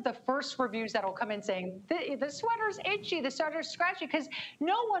 that's one of the first reviews that'll come in saying, the sweater's itchy, the sweater's scratchy, because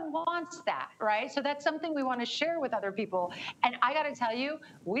no one wants that, right? So that's something we want to share with other people. And I got to tell you,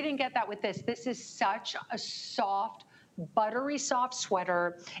 we didn't get that with this. This is such a soft, buttery soft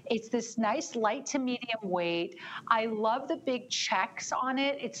sweater. It's this nice light to medium weight. I love the big checks on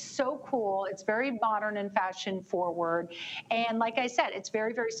it. It's so cool. It's very modern and fashion forward. And like I said, it's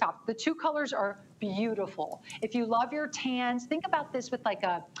very, very soft. The two colors are beautiful. If you love your tans, think about this with like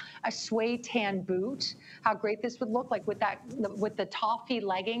a suede tan boot, how great this would look like with the toffee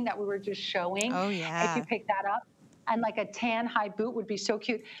legging that we were just showing. Oh yeah. If you pick that up. And like a tan high boot would be so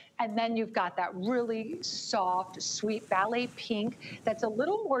cute. And then you've got that really soft, sweet ballet pink that's a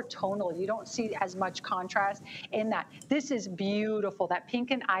little more tonal. You don't see as much contrast in that. This is beautiful. That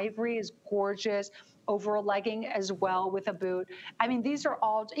pink and ivory is gorgeous. Over a legging as well with a boot. I mean, these are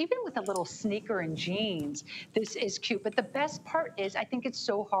all, even with a little sneaker and jeans, this is cute. But the best part is, I think it's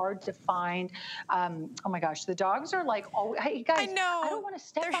so hard to find, oh my gosh, the dogs are like, oh, hey guys, I know. I don't want to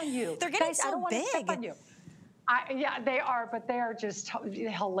step on you. They're getting guys, so I don't want to step on you. Yeah, they are, but they are just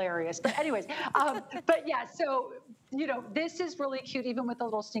hilarious. But anyways, but yeah, so, this is really cute, even with a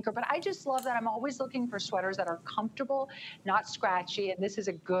little sneaker. But I just love that I'm always looking for sweaters that are comfortable, not scratchy. And this is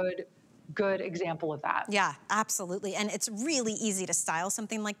a good example of that. Yeah, absolutely. And it's really easy to style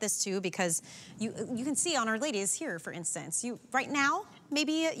something like this too, because you can see on our ladies here, for instance, right now,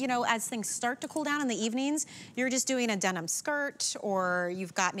 maybe, you know, as things start to cool down in the evenings, you're just doing a denim skirt, or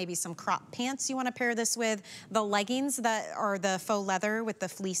you've got maybe some crop pants you want to pair this with. The leggings that are the faux leather with the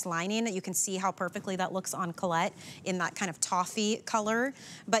fleece lining, you can see how perfectly that looks on Colette in that kind of toffee color.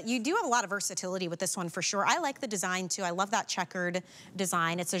 But you do have a lot of versatility with this one for sure. I like the design too. I love that checkered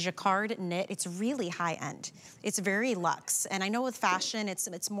design. It's a jacquard knit. It's really high end. It's very luxe. And I know with fashion,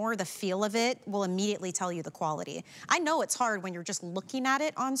 it's more the feel of it will immediately tell you the quality. I know it's hard when you're just looking at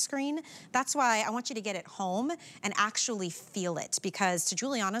it on screen. That's why I want you to get it home and actually feel it, because to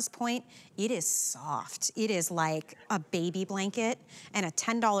Giuliana's point, it is soft. It is like a baby blanket, and a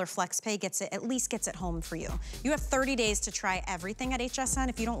 $10 flex pay at least gets it home for you. You have 30 days to try everything at HSN.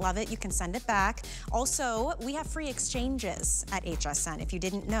 If you don't love it, you can send it back. Also, we have free exchanges at HSN, if you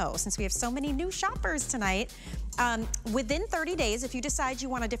didn't know, since we have so many new shoppers tonight. Within 30 days, if you decide you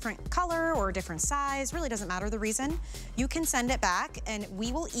want a different color or a different size, really doesn't matter the reason, you can send it back, and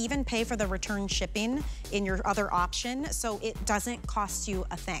we will even pay for the return shipping in your other option, so it doesn't cost you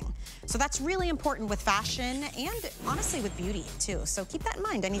a thing. So that's really important with fashion and honestly with beauty too. So keep that in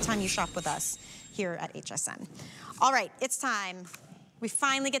mind anytime you shop with us here at HSN. All right, it's time. We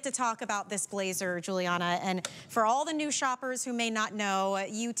finally get to talk about this blazer, Giuliana. And for all the new shoppers who may not know,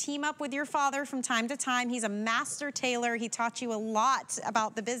 you team up with your father from time to time. He's a master tailor. He taught you a lot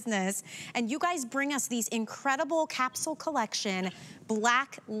about the business. And you guys bring us these incredible capsule collection,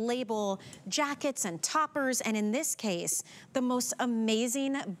 black label jackets and toppers. And in this case, the most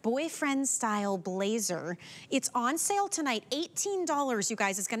amazing boyfriend style blazer. It's on sale tonight, $18, you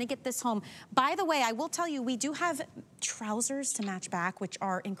guys, is gonna get this home. By the way, I will tell you, we do have trousers to match back, which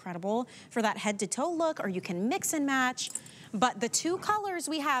are incredible for that head to toe look, or you can mix and match. But the two colors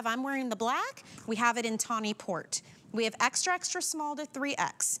we have, I'm wearing the black, we have it in tawny port. We have extra, extra small to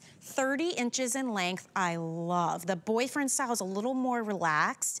 3X, 30 inches in length. I love. The boyfriend style is a little more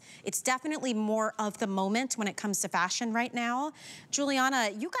relaxed. It's definitely more of the moment when it comes to fashion right now.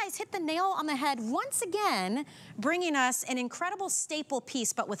 Giuliana, you guys hit the nail on the head once again, bringing us an incredible staple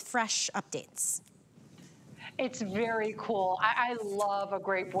piece, but with fresh updates. It's very cool. I love a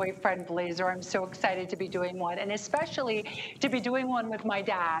great boyfriend blazer. I'm so excited to be doing one, and especially to be doing one with my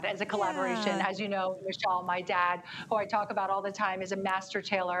dad as a collaboration. Yeah. As you know, Michelle, my dad, who I talk about all the time, is a master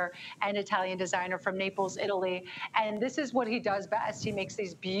tailor and Italian designer from Naples, Italy. And this is what he does best. He makes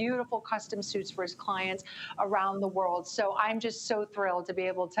these beautiful custom suits for his clients around the world. So I'm just so thrilled to be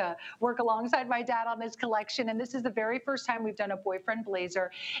able to work alongside my dad on this collection. And this is the very first time we've done a boyfriend blazer.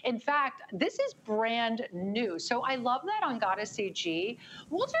 In fact, this is brand new. So I love that on Goddess AG.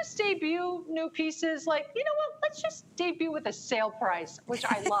 We'll just debut new pieces like, you know what, let's just debut with a sale price, which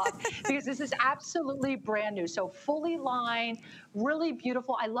I love because this is absolutely brand new. So fully lined, really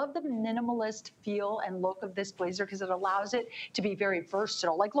beautiful. I love the minimalist feel and look of this blazer because it allows it to be very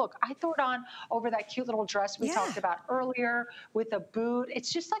versatile. Like, look, I threw it on over that cute little dress we talked about earlier with a boot.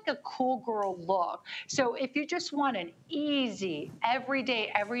 It's just like a cool girl look. So if you just want an easy,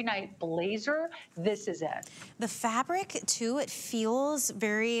 everyday, every night blazer, this is it. The fabric too, it feels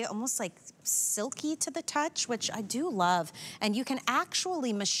very almost like silky to the touch, which I do love. And you can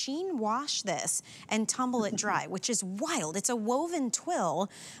actually machine wash this and tumble it dry, which is wild. It's a woven twill.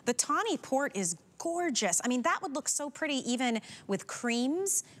 The tawny port is gorgeous. I mean, that would look so pretty even with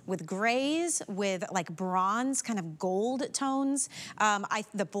creams, with grays, with like bronze kind of gold tones.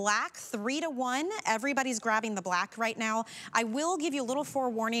 The black 3-to-1, everybody's grabbing the black right now. I will give you a little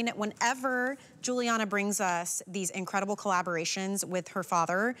forewarning. Whenever Giuliana brings us these incredible collaborations with her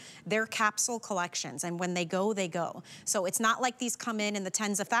father, they're capsule collections, and when they go, they go. So it's not like these come in the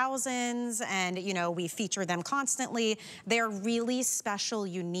tens of thousands and, you know, we feature them constantly. They're really special,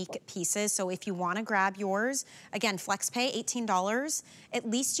 unique pieces. So if you want to grab yours, again, flex pay, $18. At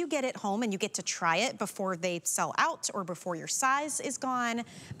least you get it home and you get to try it before they sell out or before your size is gone.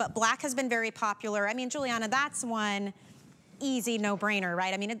 But black has been very popular. I mean, Giuliana, that's one easy no-brainer,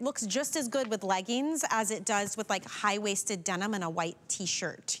 right? I mean, it looks just as good with leggings as it does with like high-waisted denim and a white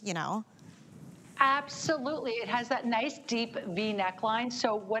t-shirt, you know? Absolutely. It has that nice deep V neckline.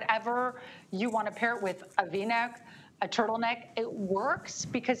 So whatever you want to pair it with, a V-neck, a turtleneck, it works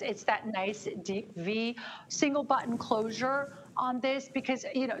because it's that nice deep V, single button closure on this because,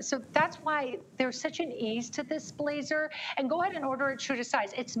 you know, so that's why there's such an ease to this blazer. And go ahead and order it true to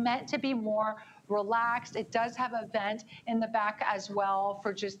size. It's meant to be more relaxed. It does have a vent in the back as well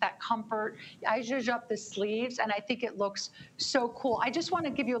for just that comfort. I zhuzh up the sleeves and I think it looks so cool. I just want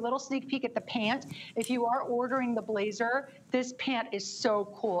to give you a little sneak peek at the pant. If you are ordering the blazer, this pant is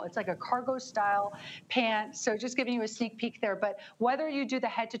so cool. It's like a cargo style pant. So just giving you a sneak peek there. But whether you do the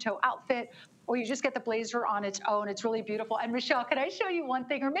head to toe outfit or you just get the blazer on its own. It's really beautiful. And Michelle, can I show you one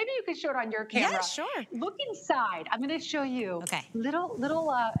thing? Or maybe you can show it on your camera. Yeah, sure. Look inside. I'm going to show you. Okay.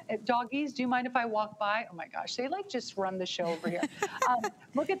 Little doggies. Do you mind if I walk by? Oh my gosh, they like just run the show over here.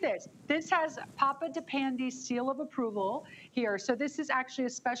 Look at this. This has Papa DePandy's seal of approval here. So this is actually a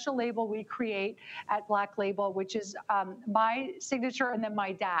special label we create at Black Label, which is my signature and then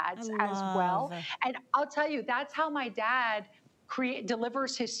my dad's as well. And I'll tell you, that's how my dad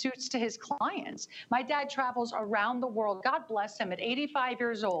delivers his suits to his clients. My dad travels around the world. God bless him, at 85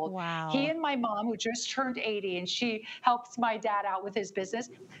 years old. Wow. He and my mom, who just turned 80, and she helps my dad out with his business,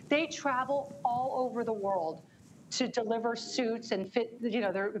 they travel all over the world to deliver suits and fit, you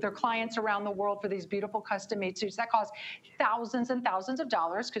know, their clients around the world for these beautiful custom-made suits that cost thousands and thousands of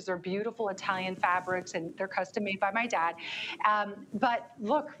dollars because they're beautiful Italian fabrics and they're custom-made by my dad. But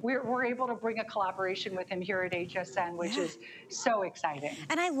look, we're able to bring a collaboration with him here at HSN, which is so exciting.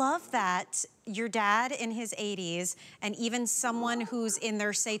 And I love that your dad in his 80s and even someone who's in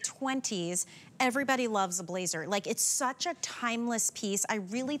their, say, 20s, everybody loves a blazer. Like, it's such a timeless piece. I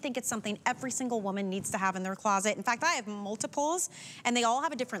really think it's something every single woman needs to have in their closet. In fact, I have multiples, and they all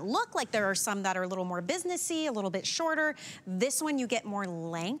have a different look. Like, there are some that are a little more businessy, a little bit shorter. This one, you get more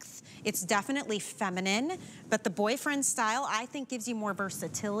length. It's definitely feminine, but the boyfriend style, I think, gives you more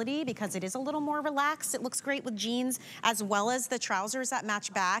versatility because it is a little more relaxed. It looks great with jeans as well as the trousers that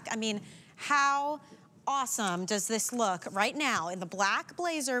match back. I mean, how awesome does this look right now in the black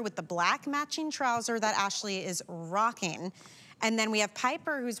blazer with the black matching trouser that Ashley is rocking? And then we have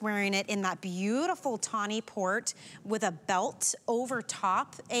Piper, who's wearing it in that beautiful tawny port with a belt over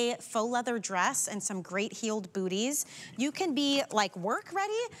top, a faux leather dress, and some great heeled booties. You can be like work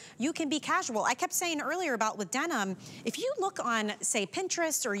ready, you can be casual. I kept saying earlier about with denim, if you look on, say,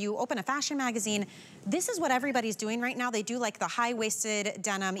 Pinterest or you open a fashion magazine, this is what everybody's doing right now. They do like the high-waisted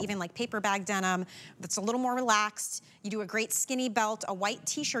denim, even like paper bag denim, that's a little more relaxed. You do a great skinny belt, a white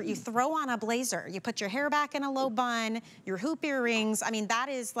t-shirt, you throw on a blazer, you put your hair back in a low bun, your hoop earrings. I mean, that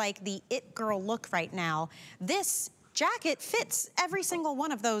is like the it girl look right now. This jacket fits every single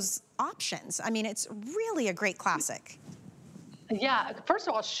one of those options. I mean, it's really a great classic. Yeah, first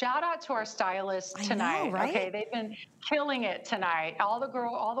of all, shout out to our stylists tonight. I know, right? Okay, they've been killing it tonight. All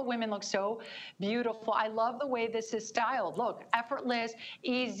the women look so beautiful. I love the way this is styled. Look, effortless,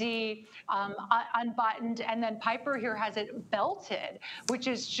 easy, unbuttoned, and then Piper here has it belted, which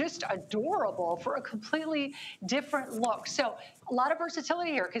is just adorable for a completely different look. So a lot of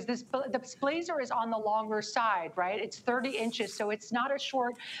versatility here because this blazer is on the longer side, right? It's 30 inches, so it's not a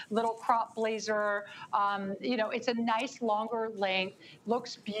short little crop blazer. You know, it's a nice longer length,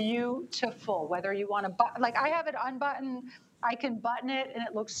 looks beautiful. Whether you want to, like I have it unbuttoned, I can button it and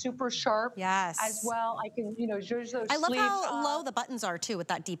it looks super sharp. Yes. As well, I can, you know, zhuzh those I love sleeves how low the buttons are too with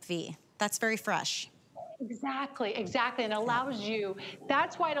that deep V. That's very fresh. Exactly, exactly, and allows you,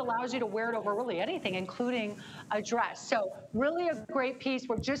 that's why it allows you to wear it over really anything, including a dress. So really a great piece.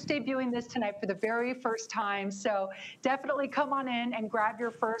 We're just debuting this tonight for the very first time, so definitely come on in and grab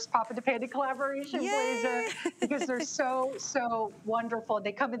your first Papa DePandy collaboration blazer because they're so, so wonderful.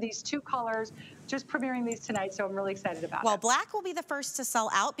 They come in these two colors, just premiering these tonight, so I'm really excited about it. Well, black will be the first to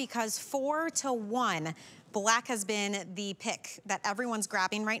sell out because 4-to-1. Black has been the pick that everyone's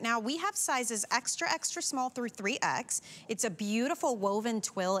grabbing right now. We have sizes extra, extra small through 3X. It's a beautiful woven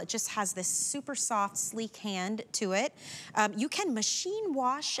twill. It just has this super soft, sleek hand to it. You can machine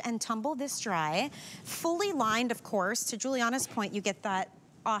wash and tumble this dry. Fully lined, of course. To Giuliana's point, you get that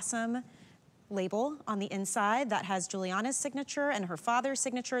awesome label on the inside that has Giuliana's signature and her father's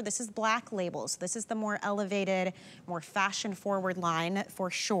signature. This is Black Label, so this is the more elevated, more fashion-forward line for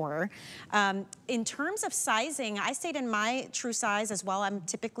sure. In terms of sizing, I stayed in my true size as well. I'm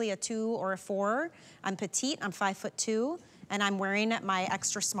typically a 2 or a 4. I'm petite, I'm 5'2", and I'm wearing my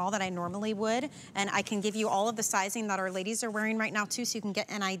extra small that I normally would. And I can give you all of the sizing that our ladies are wearing right now too, so you can get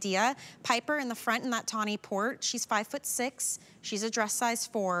an idea. Piper in the front in that tawny port, she's 5'6". She's a dress size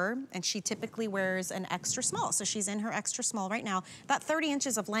 4, and she typically wears an extra small. So she's in her extra small right now. That 30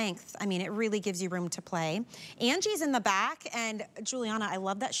 inches of length, I mean, it really gives you room to play. Angie's in the back, and Giuliana, I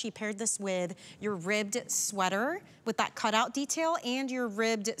love that she paired this with your ribbed sweater with that cutout detail and your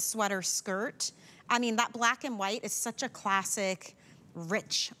ribbed sweater skirt. I mean, that black and white is such a classic,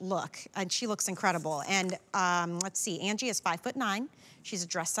 rich look, and she looks incredible. And let's see, Angie is 5'9". She's a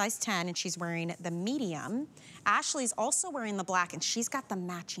dress size 10, and she's wearing the medium. Ashley's also wearing the black, and she's got the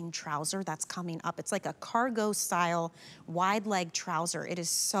matching trouser that's coming up. It's like a cargo style wide leg trouser. It is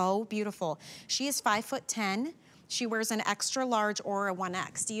so beautiful. She is 5'10". She wears an extra large or a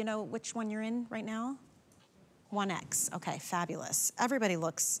 1X. Do you know which one you're in right now? 1X, okay, fabulous. Everybody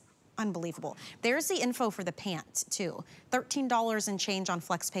looks unbelievable. There's the info for the pant too. $13 and change on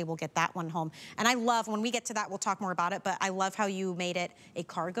FlexPay. We'll get that one home. And I love, when we get to that, we'll talk more about it, but I love how you made it a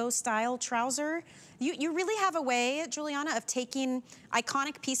cargo style trouser. You really have a way, Giuliana, of taking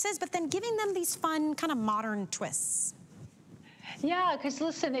iconic pieces, but then giving them these fun kind of modern twists. Yeah, because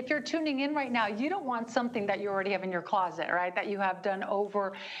listen, if you're tuning in right now, you don't want something that you already have in your closet, right? That you have done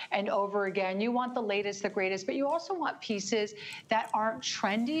over and over again. You want the latest, the greatest, but you also want pieces that aren't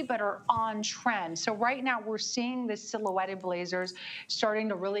trendy, but are on trend. So right now we're seeing the silhouetted blazers starting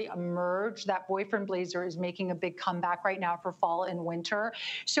to really emerge. That boyfriend blazer is making a big comeback right now for fall and winter.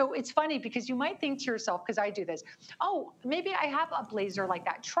 So it's funny because you might think to yourself, because I do this, oh, maybe I have a blazer like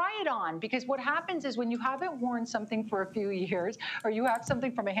that. Try it on, because what happens is when you haven't worn something for a few years, or you have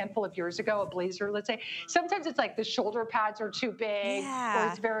something from a handful of years ago, a blazer, let's say, sometimes it's like the shoulder pads are too big, or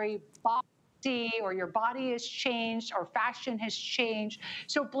it's very boxy, or your body has changed, or fashion has changed.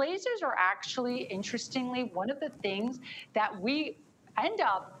 So blazers are actually, interestingly, one of the things that we end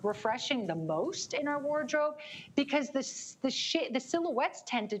up refreshing the most in our wardrobe, because the silhouettes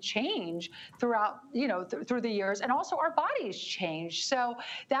tend to change throughout, through the years, and also our bodies change. So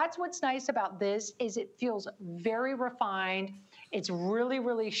that's what's nice about this, is it feels very refined. It's really,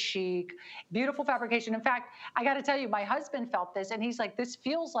 really chic, beautiful fabrication. In fact, I got to tell you, my husband felt this, and he's like, this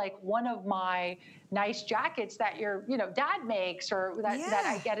feels like one of my nice jackets that your, dad makes, or that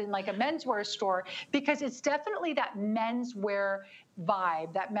I get in like a menswear store, because it's definitely that menswear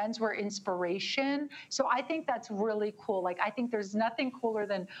vibe, that menswear inspiration. So I think that's really cool. Like, I think there's nothing cooler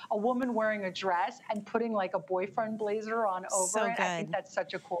than a woman wearing a dress and putting like a boyfriend blazer on over it. I think that's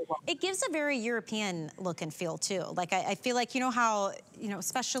such a cool look. It gives a very European look and feel too. Like, I feel like, how,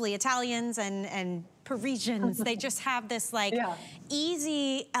 especially Italians and Parisians, they just have this like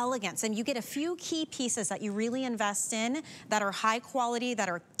easy elegance, and you get a few key pieces that you really invest in that are high quality, that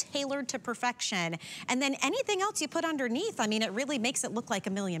are tailored to perfection, and then anything else you put underneath, I mean, it really makes it look like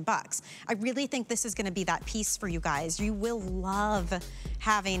 $1 million. I really think this is gonna be that piece for you guys. You will love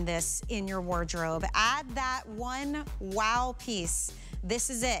having this in your wardrobe. Add that one wow piece.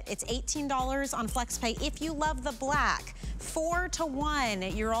 This is it. It's $18 on FlexPay. If you love the black, 4 to 1,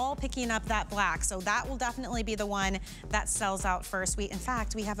 you're all picking up that black. So that will definitely be the one that sells out first. In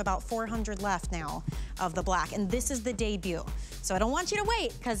fact, we have about 400 left now of the black, and this is the debut. So I don't want you to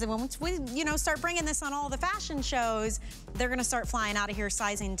wait, because once we, start bringing this on all the fashion shows, they're gonna start flying out of here.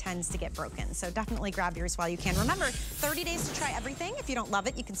 Sizing tends to get broken. So definitely grab yours while you can. Remember, 30 days to try everything. If you don't love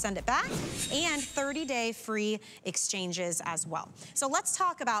it, you can send it back, and 30-day free exchanges as well. So let's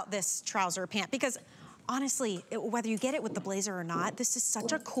talk about this trouser pant, because honestly, whether you get it with the blazer or not, this is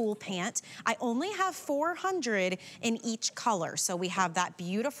such a cool pant. I only have 400 in each color. So we have that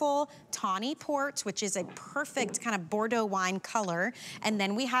beautiful tawny port, which is a perfect kind of Bordeaux wine color. And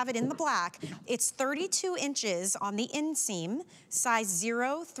then we have it in the black. It's 32 inches on the inseam, size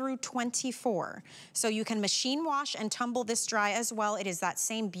 0 through 24. So you can machine wash and tumble this dry as well. It is that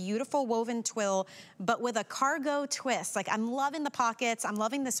same beautiful woven twill, but with a cargo twist. Like, I'm loving the pockets. I'm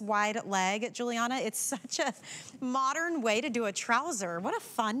loving this wide leg, Giuliana. It's such a modern way to do a trouser. What a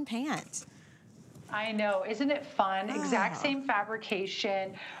fun pant. I know, isn't it fun? Oh. Exact same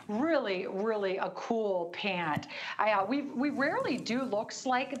fabrication, really, really a cool pant. We rarely do looks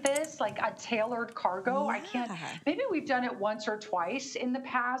like this, like a tailored cargo. I can't, maybe we've done it once or twice in the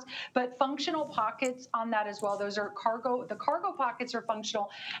past, but functional pockets on that as well. Those are cargo, the cargo pockets are functional,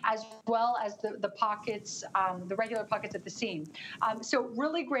 as well as the pockets, the regular pockets at the seam. So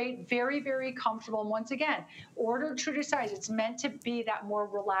really great, very, very comfortable. And once again, order true to size. It's meant to be that more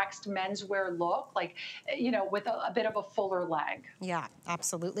relaxed menswear look, like, with a bit of a fuller leg. Yeah,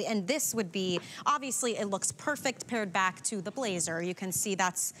 absolutely. And this would be, obviously it looks perfect paired back to the blazer. You can see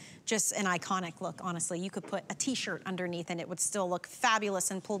that's just an iconic look, honestly. You could put a t-shirt underneath and it would still look fabulous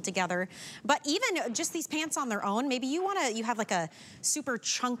and pulled together. But even just these pants on their own, maybe you have like a super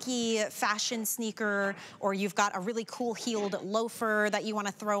chunky fashion sneaker, or you've got a really cool heeled loafer that you want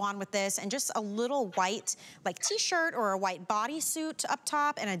to throw on with this, and just a little white like t-shirt or a white bodysuit up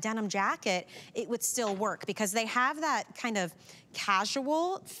top and a denim jacket, it would still work, because they have that kind of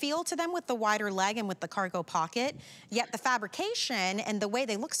casual feel to them with the wider leg and with the cargo pocket, yet the fabrication and the way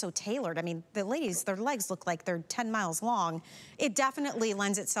they look so tailored. I mean, the ladies, their legs look like they're 10 miles long. It definitely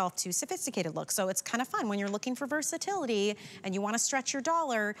lends itself to sophisticated looks. So it's kind of fun when you're looking for versatility and you want to stretch your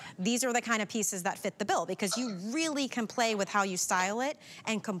dollar. These are the kind of pieces that fit the bill, because you really can play with how you style it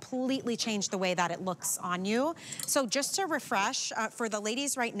and completely change the way that it looks on you. So just to refresh, for the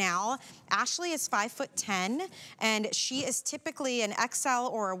ladies right now, Ashley is 5'10", and she is typically an XL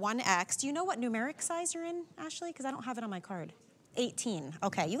or a 1X. Do you know what numeric size you're in, Ashley? Because I don't have it on my card. 18.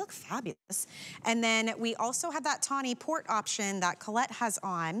 Okay, you look fabulous. And then we also have that tawny port option that Colette has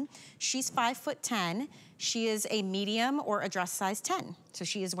on. She's 5'10". She is a medium or a dress size 10. So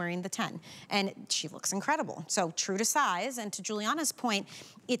she is wearing the 10. And she looks incredible. So true to size. And to Giuliana's point,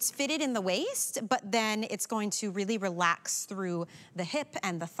 it's fitted in the waist, but then it's going to really relax through the hip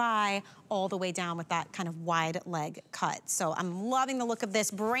and the thigh, all the way down with that kind of wide leg cut. So I'm loving the look of this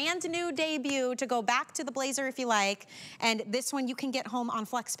brand new debut to go back to the blazer if you like. And this one you can get home on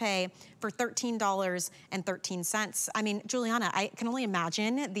FlexPay for $13.13. I mean, Giuliana, I can only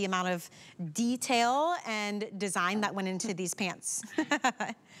imagine the amount of detail and design that went into these pants.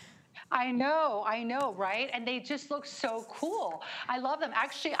 I know, right? And they just look so cool. I love them.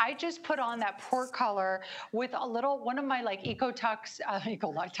 Actually, I just put on that port color with a little, one of my like Ecolux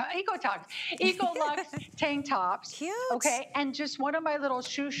tank tops. Cute. Okay, and just one of my little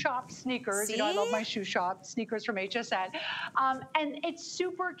shoe shop sneakers. See? You know, I love my shoe shop sneakers from HSN. And it's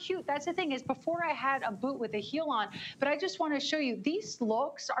super cute. That's the thing is before I had a boot with a heel on, but I just want to show you, these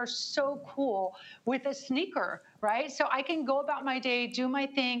looks are so cool with a sneaker, right? So I can go about my day, do my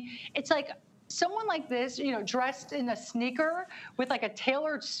thing. It's like someone like this, you know, dressed in a sneaker with like a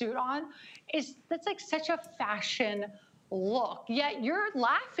tailored suit on, that's like such a fashion look. Yet you're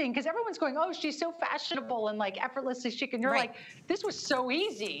laughing because everyone's going, oh, she's so fashionable and like effortlessly chic. And you're like, this was so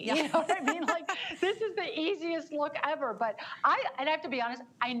easy. Yeah. You know what I mean? Like, this is the easiest look ever. But I'd have to be honest,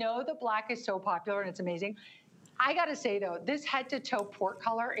 I know the black is so popular and it's amazing. I gotta say though, this head to toe port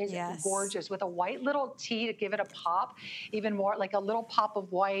color is gorgeous with a white little tee to give it a pop, even more like a little pop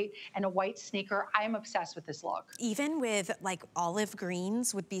of white and a white sneaker. I'm obsessed with this look. Even with like olive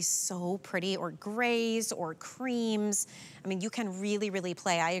greens would be so pretty, or grays or creams. I mean, you can really, really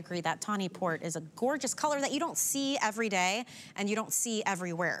play. I agree that tawny port is a gorgeous color that you don't see every day and you don't see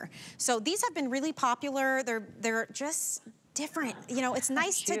everywhere. So these have been really popular. They're just different. You know, it's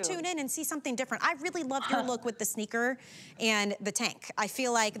nice to tune in and see something different. I really love your look with the sneaker and the tank. I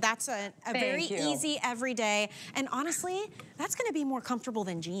feel like that's a very easy everyday. And honestly, that's gonna be more comfortable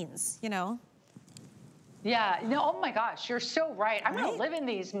than jeans, you know? Yeah, no, oh my gosh, you're so right. I'm gonna live in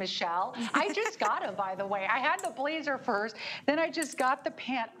these, Michelle. I just got them, by the way. I had the blazer first, then I just got the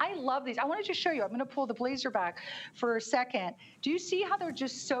pant. I love these. I wanted to show you. I'm gonna pull the blazer back for a second. Do you see how they're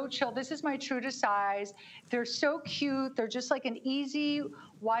just so chill? This is my true to size. They're so cute. They're just like an easy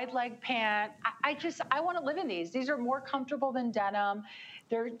wide leg pant. I wanna live in these. These are more comfortable than denim.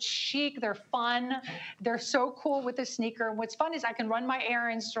 They're chic, they're fun, they're so cool with the sneaker. And what's fun is I can run my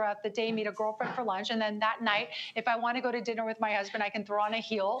errands throughout the day, meet a girlfriend for lunch, and then that night, if I want to go to dinner with my husband, I can throw on a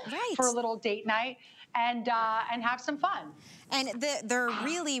heel for a little date night and have some fun. And they're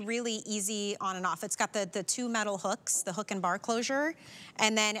really, really easy on and off. It's got the two metal hooks, the hook and bar closure,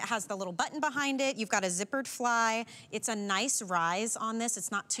 and then it has the little button behind it. You've got a zippered fly. It's a nice rise on this. It's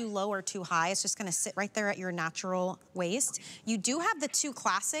not too low or too high. It's just gonna sit right there at your natural waist. You do have the two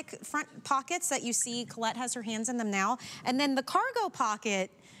classic front pockets that you see. Colette has her hands in them now. And then the cargo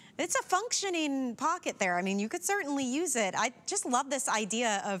pocket, it's a functioning pocket there. I mean, you could certainly use it. I just love this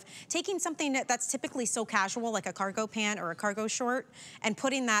idea of taking something that's typically so casual, like a cargo pant or a cargo short, and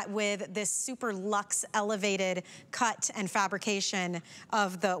putting that with this super luxe elevated cut and fabrication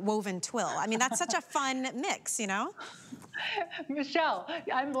of the woven twill. I mean, that's such a fun mix, you know? Michelle,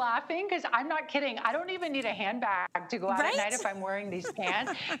 I'm laughing because I'm not kidding. I don't even need a handbag to go out at night if I'm wearing these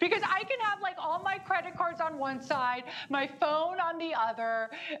pants, because I can have like all my credit cards on one side, my phone on the other,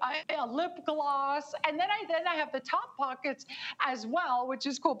 a lip gloss, and then I have the top pockets as well, which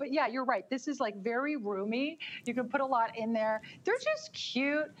is cool. But yeah, you're right. This is like very roomy. You can put a lot in there. They're just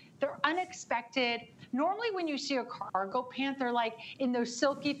cute. They're unexpected. Normally when you see a cargo pant, they're like in those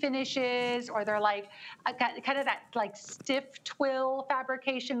silky finishes, or they're like kind of that like stiff twill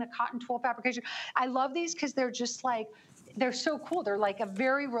fabrication, the cotton twill fabrication. I love these because they're just like, they're so cool. They're like a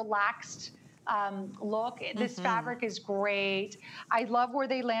very relaxed look. This fabric is great. I love where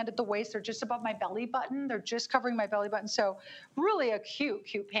they land at the waist. They're just above my belly button. They're just covering my belly button. So really a cute,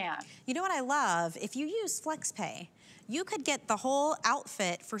 cute pant. You know what I love? If you use FlexPay, you could get the whole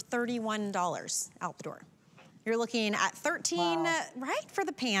outfit for $31 out the door. You're looking at $13, right, for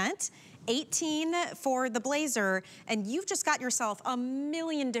the pant, $18 for the blazer, and you've just got yourself a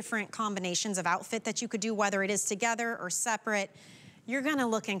million different combinations of outfit that you could do, whether it is together or separate. You're gonna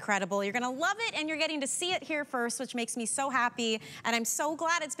look incredible. You're gonna love it, and you're getting to see it here first, which makes me so happy. And I'm so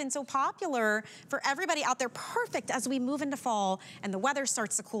glad it's been so popular for everybody out there. Perfect as we move into fall and the weather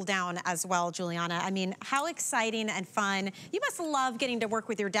starts to cool down as well, Giuliana. I mean, how exciting and fun. You must love getting to work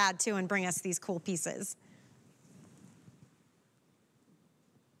with your dad too and bring us these cool pieces.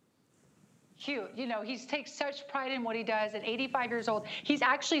 cute. You know, he takes such pride in what he does. At 85 years old, he's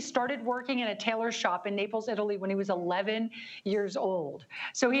actually started working in a tailor shop in Naples, Italy when he was 11 years old.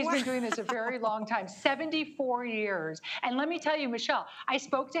 So he's been doing this a very long time, 74 years. And let me tell you, Michelle, I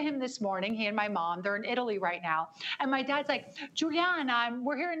spoke to him this morning, he and my mom, they're in Italy right now. And my dad's like, Giuliana,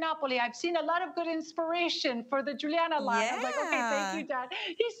 we're here in Napoli. I've seen a lot of good inspiration for the Giuliana line. Yeah. I'm like, okay, thank you, Dad.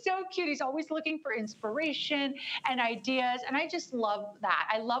 He's so cute. He's always looking for inspiration and ideas. And I just love that.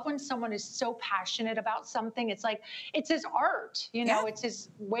 I love when someone is so passionate about something. It's like, it's his art, you know, it's his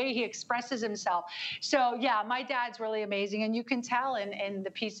way he expresses himself. So yeah, my dad's really amazing. And you can tell in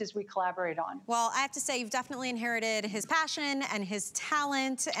the pieces we collaborate on. Well, I have to say, you've definitely inherited his passion and his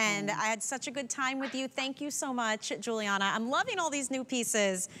talent. And I had such a good time with you. Thank you so much, Giuliana. I'm loving all these new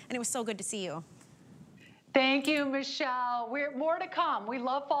pieces. And it was so good to see you. Thank you, Michelle. We're more to come. We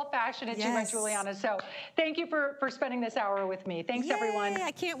love fall fashion at Giuliana. So thank you for spending this hour with me. Thanks, everyone.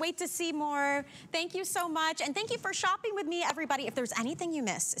 I can't wait to see more. Thank you so much. And thank you for shopping with me, everybody. If there's anything you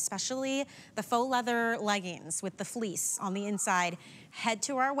missed, especially the faux leather leggings with the fleece on the inside, head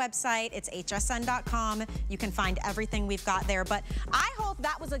to our website. It's hsn.com. You can find everything we've got there. But I hope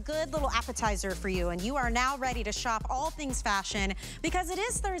that was a good little appetizer for you, and you are now ready to shop all things fashion, because it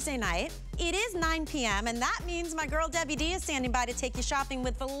is Thursday night. It is 9 p.m. and that means my girl Debbie D is standing by to take you shopping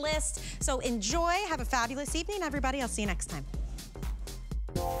with the list. So enjoy. Have a fabulous evening, everybody. I'll see you next time.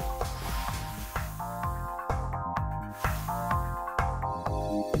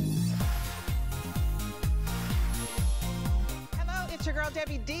 It's your girl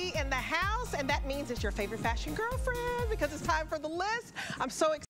Debbie D in the house, and that means it's your favorite fashion girlfriend, because it's time for the list. I'm so excited.